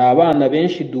 hari abana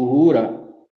benshi duhura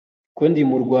ko ndi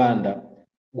mu Rwanda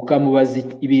ukamubaza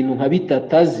ibintu nka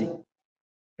bitatazi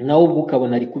nawe ubwo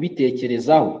ukabona ari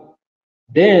kubitekerezaho.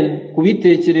 Then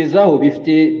kubitekerezaho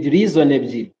bifite reason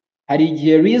ebyiri. Hari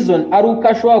igihe reason ari uko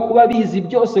ashobora kuba bizi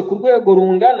byose ku rwego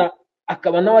rungana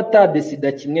akaba nawe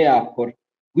atadesida kimwe yakora,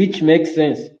 which makes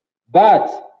sense. But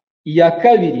iya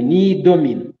kabiri ni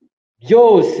domino,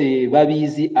 byose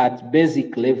babizi at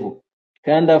basic level.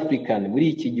 Kandi African muri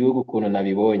iki gihugu ukuntu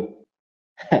nabibonye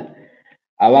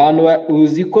abantu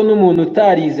uzi ko n'umuntu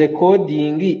utarize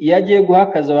coding iyo agiye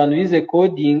guhakaza abantu bize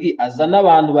coding azana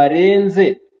abantu barenze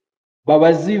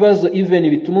babaza ibibazo even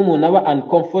bituma umuntu aba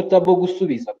uncomfortable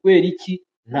gusubiza kubera iki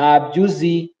ntabyo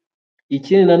uzi.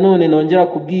 Ikindi nanone nongera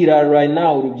kubwira right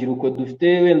now urubyiruko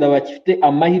dufite wenda bakifite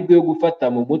amahirwe yo gufata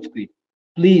mu mutwe,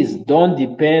 please don't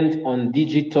depend on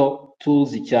digital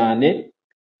tools cyane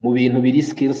mu bintu biri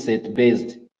skill set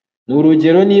based. Ni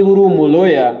urugero niba uri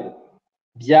umuloya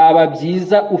byaba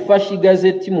byiza ufashe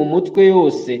igazeti mu mutwe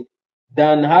yose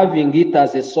than having it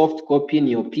as a soft copy in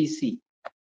your PC.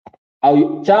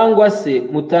 Cyangwa se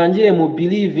mutangire mu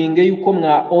believing yuko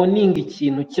mwa owning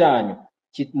ikintu cyanyu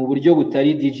mu buryo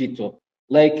butari digital.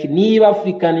 Like niba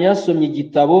African yasomye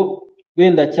igitabo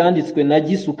wenda cyanditswe na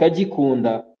Gisuka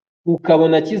gikunda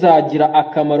ukabona kizagira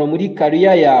akamaro muri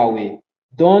career yawe,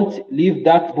 don't leave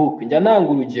that book. Njya nanga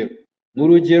urugero,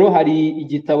 n'urugero hari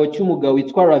igitabo cy'umugabo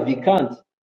witwa Ravikant,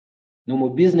 ni mu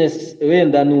business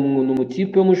wenda ni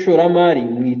umutipe w'umushoramari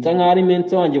mwita nka ari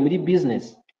mentor wanjye muri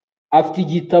business. Afite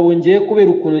igitabo ngiye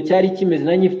kubera ukuntu cyari kimeze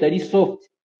na nyifite ari soft,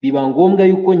 biba ngombwa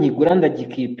yuko nkigura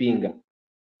ndagikipinga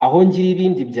aho ngira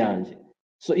ibindi byanjye.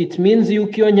 So it means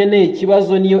yuko iyo nkeneye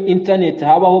ikibazo niyo internet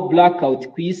habaho blackout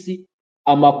ku isi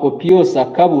amakopi yose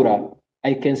akabura,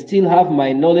 I can still have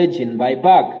my knowledge in my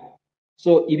bag.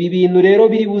 So ibi bintu rero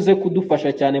biri buze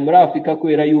kudufasha cyane muri Afrika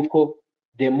kubera yuko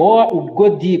the more ubwo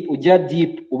deep ujya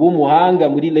deep uba umuhanga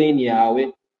muri lane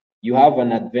yawe, you have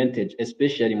an advantage,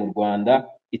 especially mu Rwanda.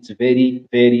 It's very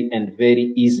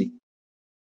very easy.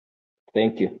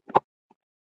 Thank you.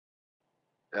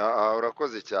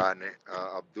 Urakoze cyane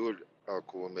Abdul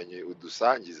ku bumenyi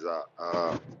udusangiza.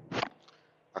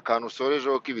 Akantu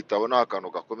usorejeho k'ibitabo ni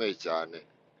akantu gakomeye cyane.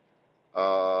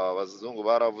 Abazungu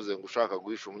baravuze ngo ushaka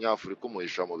guhisha umunyafurika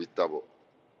umuhisha mu bitabo,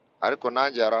 ariko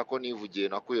nanjye hari ako nivugiye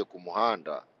nakuye ku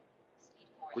muhanda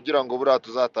kugira ngo buriya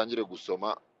tuzatangire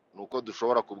gusoma. Nuko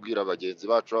dushobora kubwira bagenzi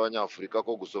bacu b'abanyafurika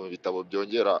ko gusoma ibitabo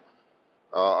byongera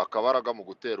akabaraga mu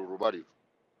gutera urubariro.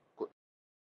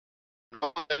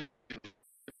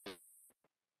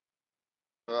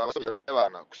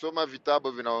 Kusoma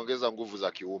vitabu vinaongeza nguvu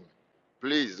za kiume.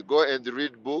 Please go and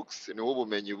read books, ni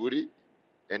ubumenyi buri,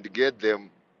 and get them.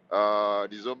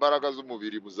 Nizo mbaraga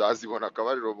z'umubiri muzazibona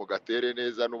akabariro mugatere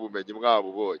neza n'ubumenyi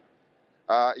mwabubonye.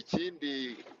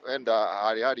 Ikindi wenda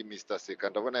hari Mr. Seka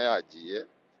ndabona yagiye,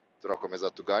 turakomeza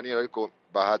tuganira, ariko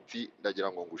Bahati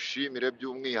ndagira ngo ngushimire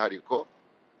by'umwihariko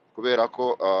kubera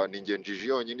ko ni ngenjiji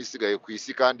yonyine isigaye ku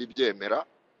isi kandi byemera.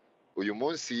 Uyu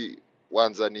munsi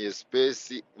wanzaniye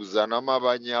space uzanamo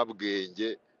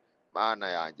abanyabwenge, mana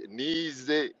yanjye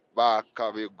nize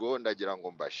bakabego, ndagira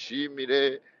ngo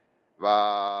mbashimire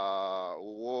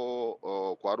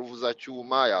uwo kwa ruvuza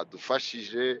cyuma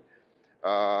yadufashije,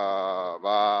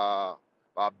 ba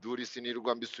Abdul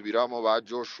sinirwa mbisubiramo, ba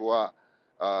Joshua,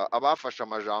 abafashe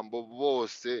amajambo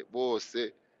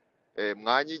bose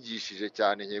mwanyigishije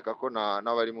cyane, nkeka ko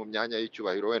n'abari mu myanya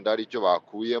y'icyubahiro wenda ari icyo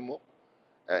bakuyemo.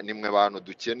 Nimwe bantu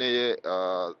dukeneye,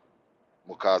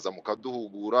 mukaza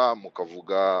mukaduhugura,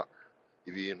 mukavuga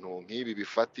ibintu nk'ibi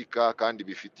bifatika kandi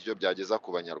bifite icyo byageza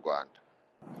ku banyarwanda.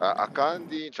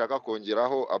 Akandi nshaka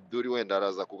kongeraho, Abdul wenda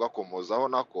araza kugakomozaho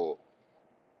nako,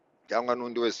 cyangwa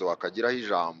n'undi wese wakagiraho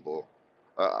ijambo.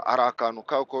 Ari akantu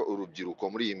kako urubyiruko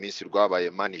muri iyi minsi rwabaye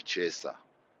money chaser.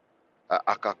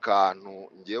 Aka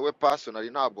kantu ngewe personally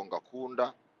ntabwo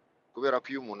ngakunda, kubera ko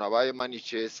iyo umuntu abaye money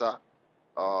chaser,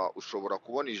 ushobora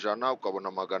kubona 100 ukabona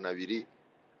 200,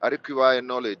 ariko ibaye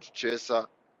knowledge chaser,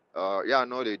 ya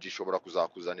knowledge ishobora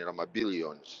kuzakuzanira ama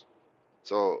billions.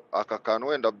 So aka kantu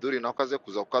wenda Abdul nakaze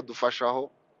kuza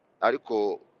kukadufashaho,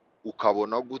 ariko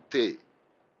ukabona gute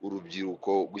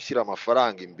urubyiruko gushyira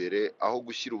amafaranga imbere aho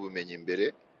gushyira ubumenyi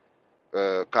imbere,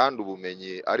 kandi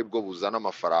ubumenyi ari bwo buzana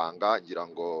amafaranga. Ngira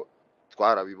ngo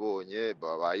twarabibonye,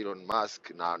 ba Elon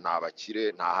Musk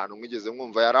n'abakire, nta hantu mwigeze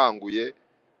mwumva yaranguye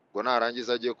ngo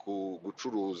narangiza ajye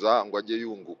gucuruza ngo ajye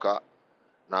yunguka.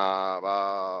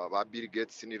 Ba Bill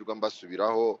Gates nirwa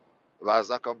mbasubiraho, ba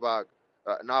Zuckerberg,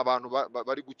 n'abantu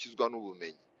bari gukizwa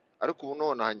n'ubumenyi. Ariko ubu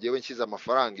none hangewe nshyize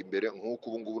amafaranga imbere nk'uko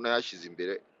ubu ngubu nayashyize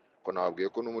imbere, ko nababwiye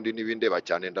ko n'ubundi n'ibindeba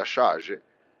cyane, ndashaje,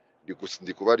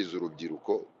 ndi kubariza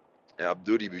urubyiruko.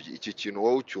 Abdul, iki kintu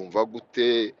wowe ucyumva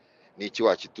gute, n'iki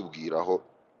wakitubwiraho?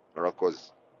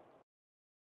 Murakoze.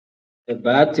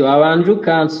 Bati wabanje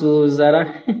ukansuza ra.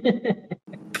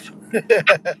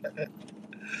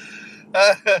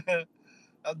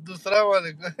 Abdul, salamu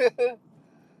alaikum.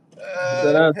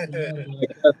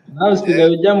 Nawe usigaye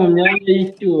ujya mu myanya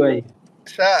y'icyubahiro.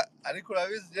 Ariko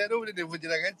urabizi rero ubundi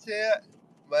nivugira gakeya,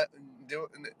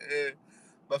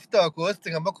 bafite abakosti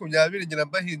nka 20 ngira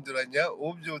mbahinduranya,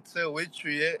 ubyutse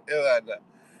wicuye ebana.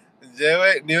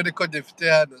 Jewe niyo niko dufite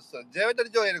hano, so jewe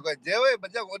ndaryoherwa, jewe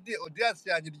bajya ngo audience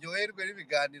yanjye iryoherwe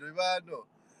n'ibiganiro biba hano.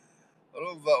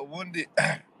 Urumva ubundi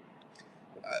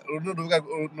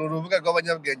urubuga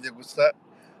rw'abanyabwenge gusa,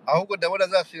 ahubwo ndabona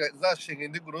zashinga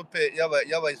indi groupe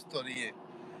y'abahistoriye,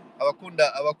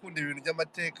 abakunda ibintu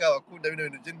by'amateka, abakunda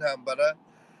ibintu by'intambara.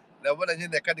 Ndabona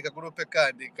nyine kandi ka groupe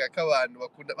kandi k'abantu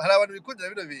bakunda, hari abantu bikundira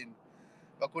bino bintu,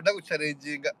 bakunda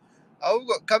gucarenginga.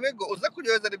 Ahubwo Kamego, uza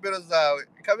kunyoza nimero zawe.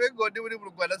 Kamego, ni muri mu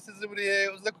Rwanda sizi muri he,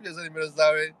 uza kunyoza nimero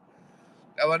zawe.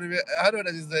 Abantu hano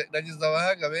nagize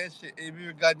abahanga benshi, ibi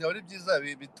biganiro ari byiza,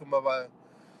 bituma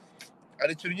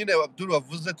ari ikintu nyine Abdul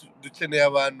wavuze, dukeneye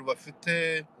abantu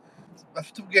bafite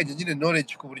ubwenge nyine,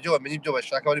 knowledge, ku buryo bamenya ibyo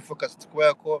bashaka, bari focused,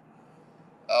 kubera ko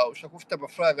ushaka ufite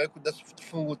amafaranga ariko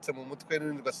udafungutse mu mutwe,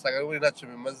 n'ibindi ugasanga n'ubundi ntacyo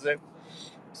bimaze.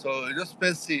 So iyo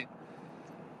space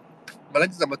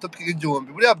baragize amatopiki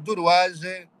y'igihumbi. Buriya Abdul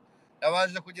waje,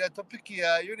 nabanje kugira topiki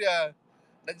ya yuriya,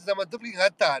 nagize amatopiki nka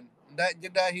 5,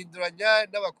 ndahinduranya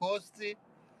n'abakosti,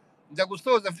 njya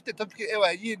gusoza mfite topiki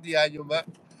yindi ya nyuma.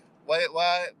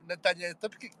 Natangiye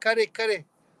topiki kare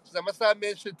amasaha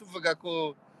menshi,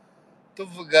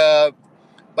 tuvuga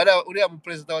bara uriya mu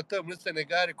president watowe muri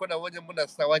Senegal, ko nabonye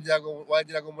munasa,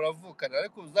 wagira ngo muravukana,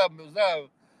 ariko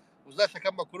uzashaka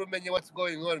amakuru umenye what's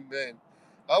going on, man.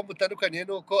 Aho mutandukaniye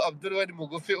nuko Abdul we ni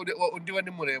mugufi, undi we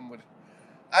ni muremure,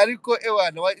 ariko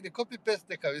ewana ni copy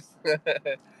paste kabisa.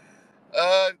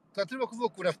 Turimo kuvuga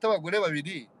ukuntu afite abagore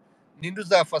 2, ninde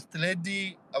uza first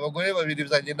lady, abagore 2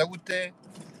 bizagenda gute?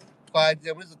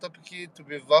 Twagiye muri izo topiki,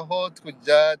 tubivaho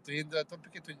tuhindura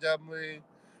topiki, tujya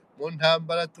mu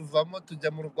ntambara, tuvamo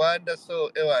tujya mu Rwanda.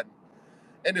 So ewana,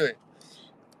 anyway,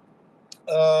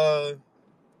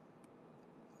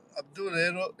 Abdul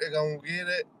rero reka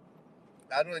mubwire,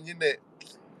 hano nyine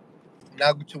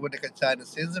ntabwo ukiboneka cyane,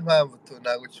 sinzi impamvu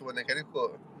ntabwo ukiboneka,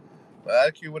 ariko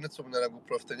iyo ubonetse umuntu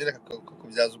araguprofita nyine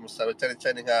akakubyaza umusaruro, cyane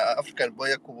cyane nka African boy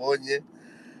yakubonye,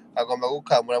 agomba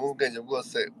gukamuramo ubwenge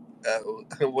bwose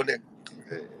uboneka.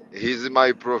 He's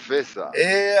my professor.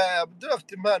 Abdul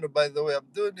afite impano, by the way.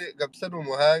 Abdul gapsa ni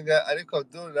umuhanga, ariko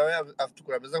Abdul nawe afite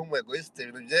ukuntu nk'umu egoiste,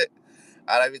 ibintu bye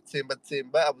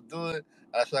arabitsembatsemba. Abdul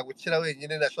arashaka gukira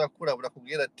wenyine, ntashaka kurabura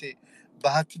kubwira ati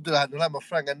bahati dore ahantu nta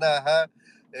mafaranga naha,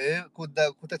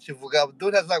 kutakivuga.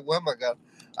 Abdul azaguhamagara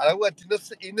aravuga ati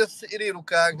ino si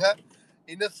irirukanka,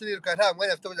 nta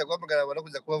mwanya afite kujya guhamagara abantu no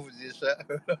kujya kubavugisha.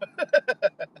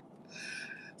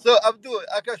 so Abdul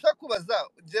akashaka kubaza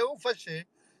jewe ufashe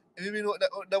ibi bintu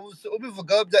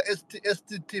ubivugaho bya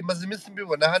STT maze iminsi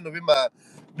mbibona hano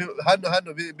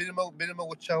hano birimo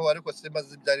gucaho ariko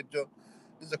simaze ibyari byo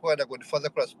nize ko wenda ngo nifaza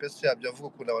kora space yabyo avuga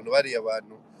ukuntu abantu bariye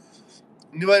abantu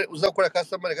niba uzakora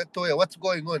customer gatoya what's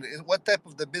going on, what type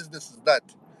of the business is that?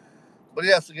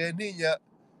 Buriya sigaye ntinya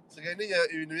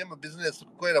ibintu by'ama business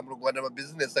gukorera mu Rwanda. Ama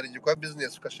business ari gikora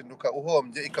business ukashinduka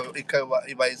uhombye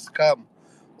iba scam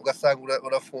ugasanga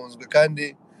urafunzwe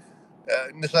kandi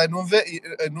nisa numve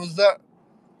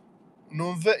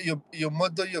iyo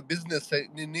model iyo business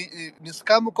ni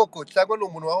scam koko cyangwa ni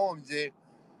umuntu wahombye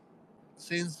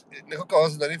since niko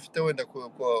kawazo nari mfite wenda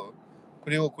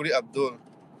kuri Abdul.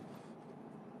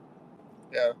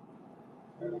 Yeah.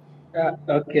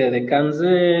 Okay, reka nze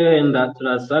wenda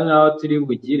turasa nkaho turi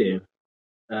bugire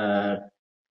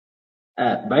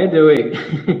by the way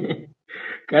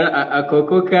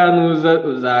akoko kanuza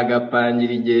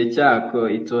uzagapangira igihe cyako.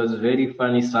 It was very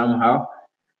funny somehow,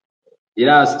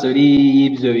 iriya story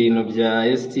y'ibyo bintu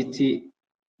bya STT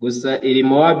gusa iri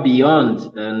more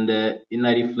beyond and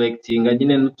ina reflecting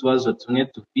nyine n'utubazo tumwe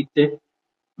dufite,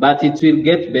 but it will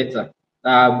get better.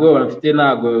 Ntabwo bafite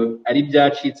ntabwo ari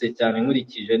byacitse cyane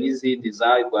nkurikije n'izindi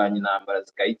zarwanya intambara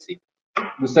zikayitsinda.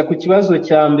 Gusa ku kibazo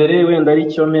cya mbere wenda ari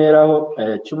cyo mperaho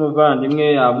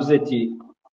cy'umuvandimwe yavuze ati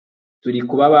turi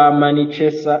kuba ba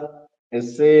Manchester,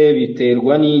 ese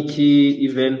biterwa n'iki?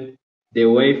 Even the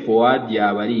way forward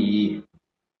yaba ari iyihe?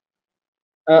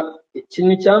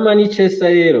 Ikintu cya Manchester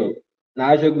rero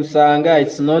naje gusanga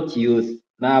it's not youth,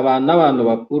 ni abantu n'abantu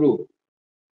bakuru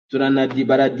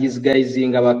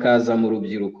baradisguisinga bakaza mu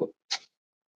rubyiruko.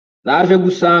 Naje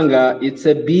gusanga it's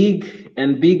a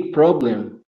big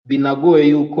problem, binagoye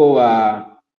yuko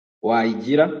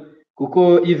wayigira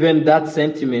kuko even that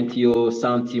sentiment, iyo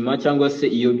santima cyangwa se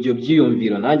iyo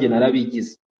byiyumviro nanjye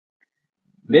narabigize.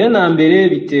 Mbere na mbere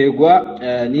biterwa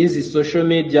n'izi social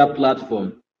media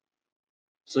platform.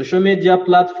 Social media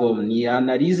platform ni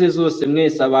analize zose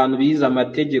mwese abantu bize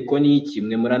amategeko n'iki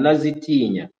mwe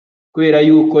muranazitinya kubera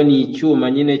yuko ni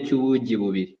icyuma nyine cy'ubugi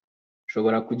bubiri.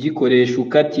 Ushobora kugikoresha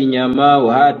ukata inyama,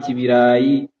 uhata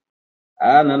ibirayi,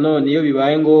 nanone iyo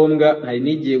bibaye ngombwa hari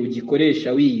n'igihe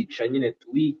ugikoresha wiyica nyine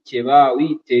wikeba,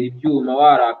 witera ibyuma,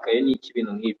 warakaye n'iki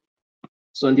bintu nk'ibi.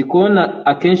 So ndi kubona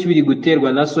akenshi biri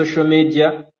guterwa na social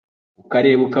media.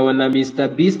 Ukareba ukabona Mr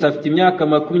Beast afite imyaka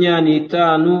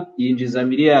 25 yinjiza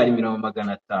miliyari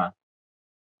 500.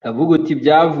 Avuga uti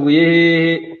byavuye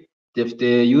hehe?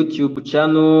 Afite YouTube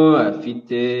channel,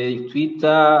 afite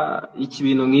Twitter, iki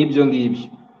bintu nk'ibyo ngibyo.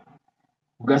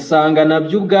 Ugasanga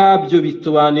nabyo ubwabyo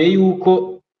bitobanuye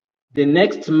yuko the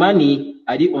next money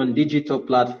ari on digital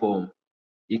platform.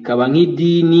 Ikaba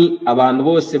nk'idini abantu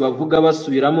bose bavuga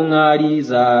basubiramo nk'ari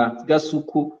za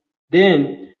gasuku.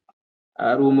 Then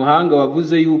ari umuhanga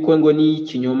wavuze yuko ngo ni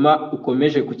ikinyoma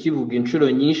ukomeje kukivuga inshuro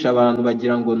nyinshi abantu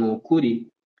bagira ngo ni ukuri.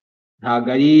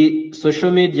 Ntago ari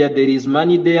social media there is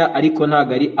money there, ariko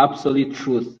ntago ari absolute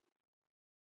truth,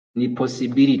 ni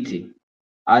possibility.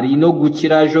 Ari no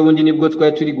gukira. Ejo bundi nibwo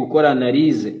twari turi gukora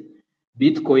analyse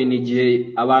Bitcoin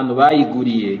igihe abantu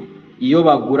bayiguriye, iyo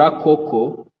bagura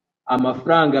koko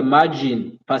amafaranga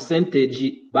margin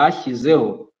percentage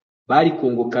bashyizeho bari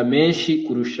kunguka menshi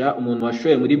kurusha umuntu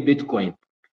washoye muri Bitcoin.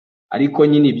 Ariko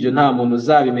nyine ibyo nta muntu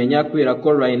uzabimenya kubera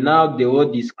ko right now the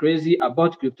world is crazy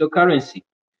about cryptocurrency.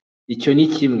 Icyo ni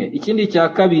kimwe. Ikindi cya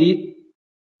kabiri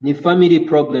ni family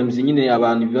problems, nyine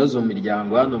abantu ibibazo mu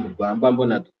miryango hano mu Rwanda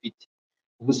mbona dufite.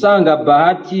 Usanga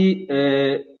Bahati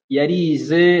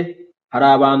yarize, hari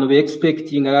abantu be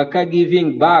expecting aka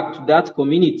giving back to that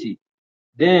community,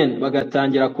 then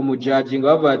bagatangira kumujudging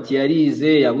bavuga ati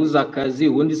yarize yabuze akazi,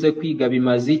 ubundi se kwiga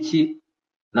bimaze iki?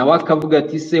 Nawe akavuga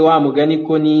ati se wa mugani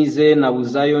ko nize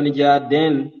nabuzayo ndya.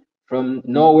 Then from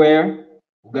nowhere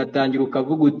ugatangira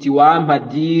ukavuga uti wampa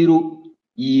diru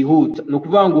yihuta. No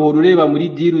kuvuga ngo uhora ureba muri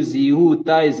diru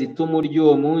zihuta izituma urya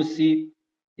uwo munsi,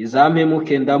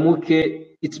 izampemuke ndamuke.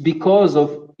 It's because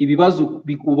of ibibazo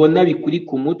ubona bikuri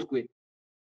ku mutwe.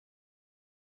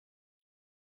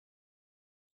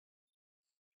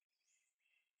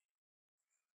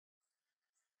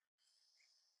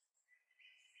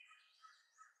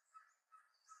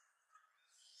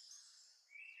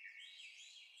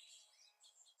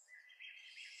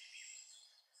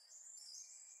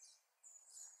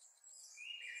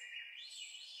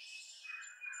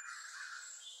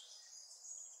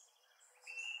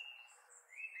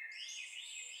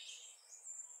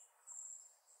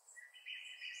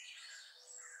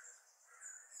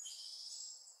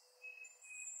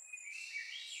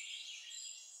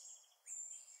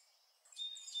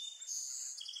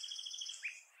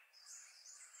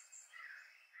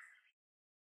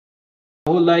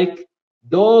 aho like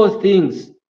those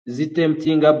things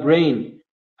zitemptinga brain.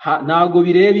 Ntago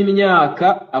bireba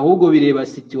imyaka ahubwo bireba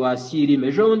situation irimo.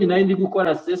 Ejo bundi nari ndi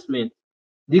gukora assessment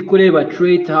ndi kureba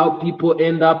trait how people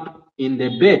end up in the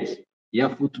bet ya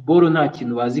football, nta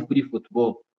kintu bazi kuri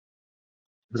football.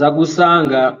 Nza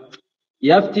gusanga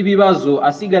yafite ibibazo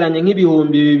asigaranye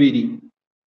nk'ibihumbi 200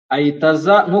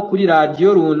 ahitaza nko kuri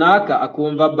radio runaka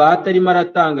akumva bahati arimo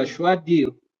aratanga sure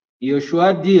deal. Iyo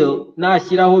sure deal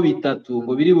nashyiraho bitatu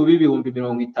ngo biri bubi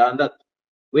 60,000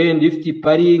 wenda ifite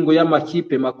pari ngo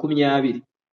y'amakipe 20.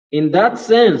 In that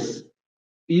sense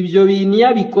ibyo bintu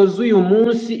yabikoze uyu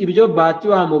munsi ibyo bahati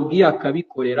bamubwiye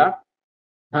akabikorera,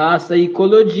 nta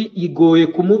psychology igoye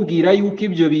kumubwira yuko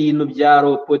ibyo bintu bya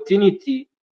opportunity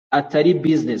atari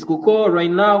business, kuko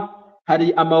right now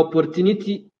hari ama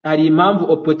opportunity, hari impamvu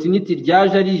opportunity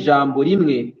ryaje ari ijambo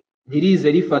rimwe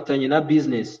ntirize rifatanye na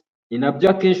business. Ni nabyo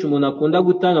akenshi umuntu akunda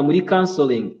gutanga muri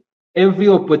counseling, every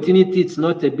opportunity it's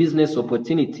not a business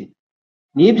opportunity.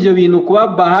 N'ibyo bintu kuba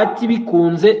bahati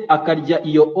bikunze akarya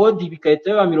iyo odi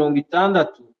bikahita biba 60,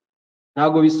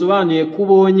 ntago bisobanuye ko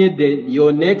ubonye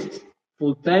your next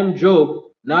full time job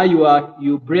now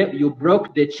you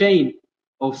broke the chain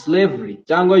of slavery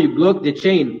cyangwa you broke the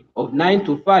chain of 9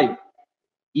 to 5.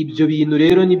 Ibyo bintu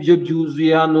rero nibyo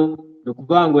byuzuye hano, no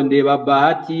kuvuga ngo ndeba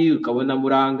bahati ukabona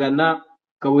murangana,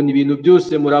 ukabona ibintu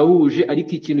byose murahuje,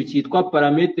 ariko ikintu cyitwa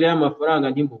parametre y'amafaranga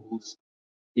ntimuhuza.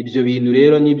 Ibyo bintu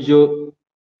rero nibyo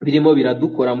birimo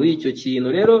biradukora muri icyo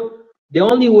kintu. Rero the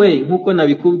only way nkuko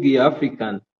nabikubwiye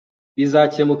African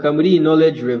bizakemuka muri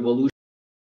knowledge revolution.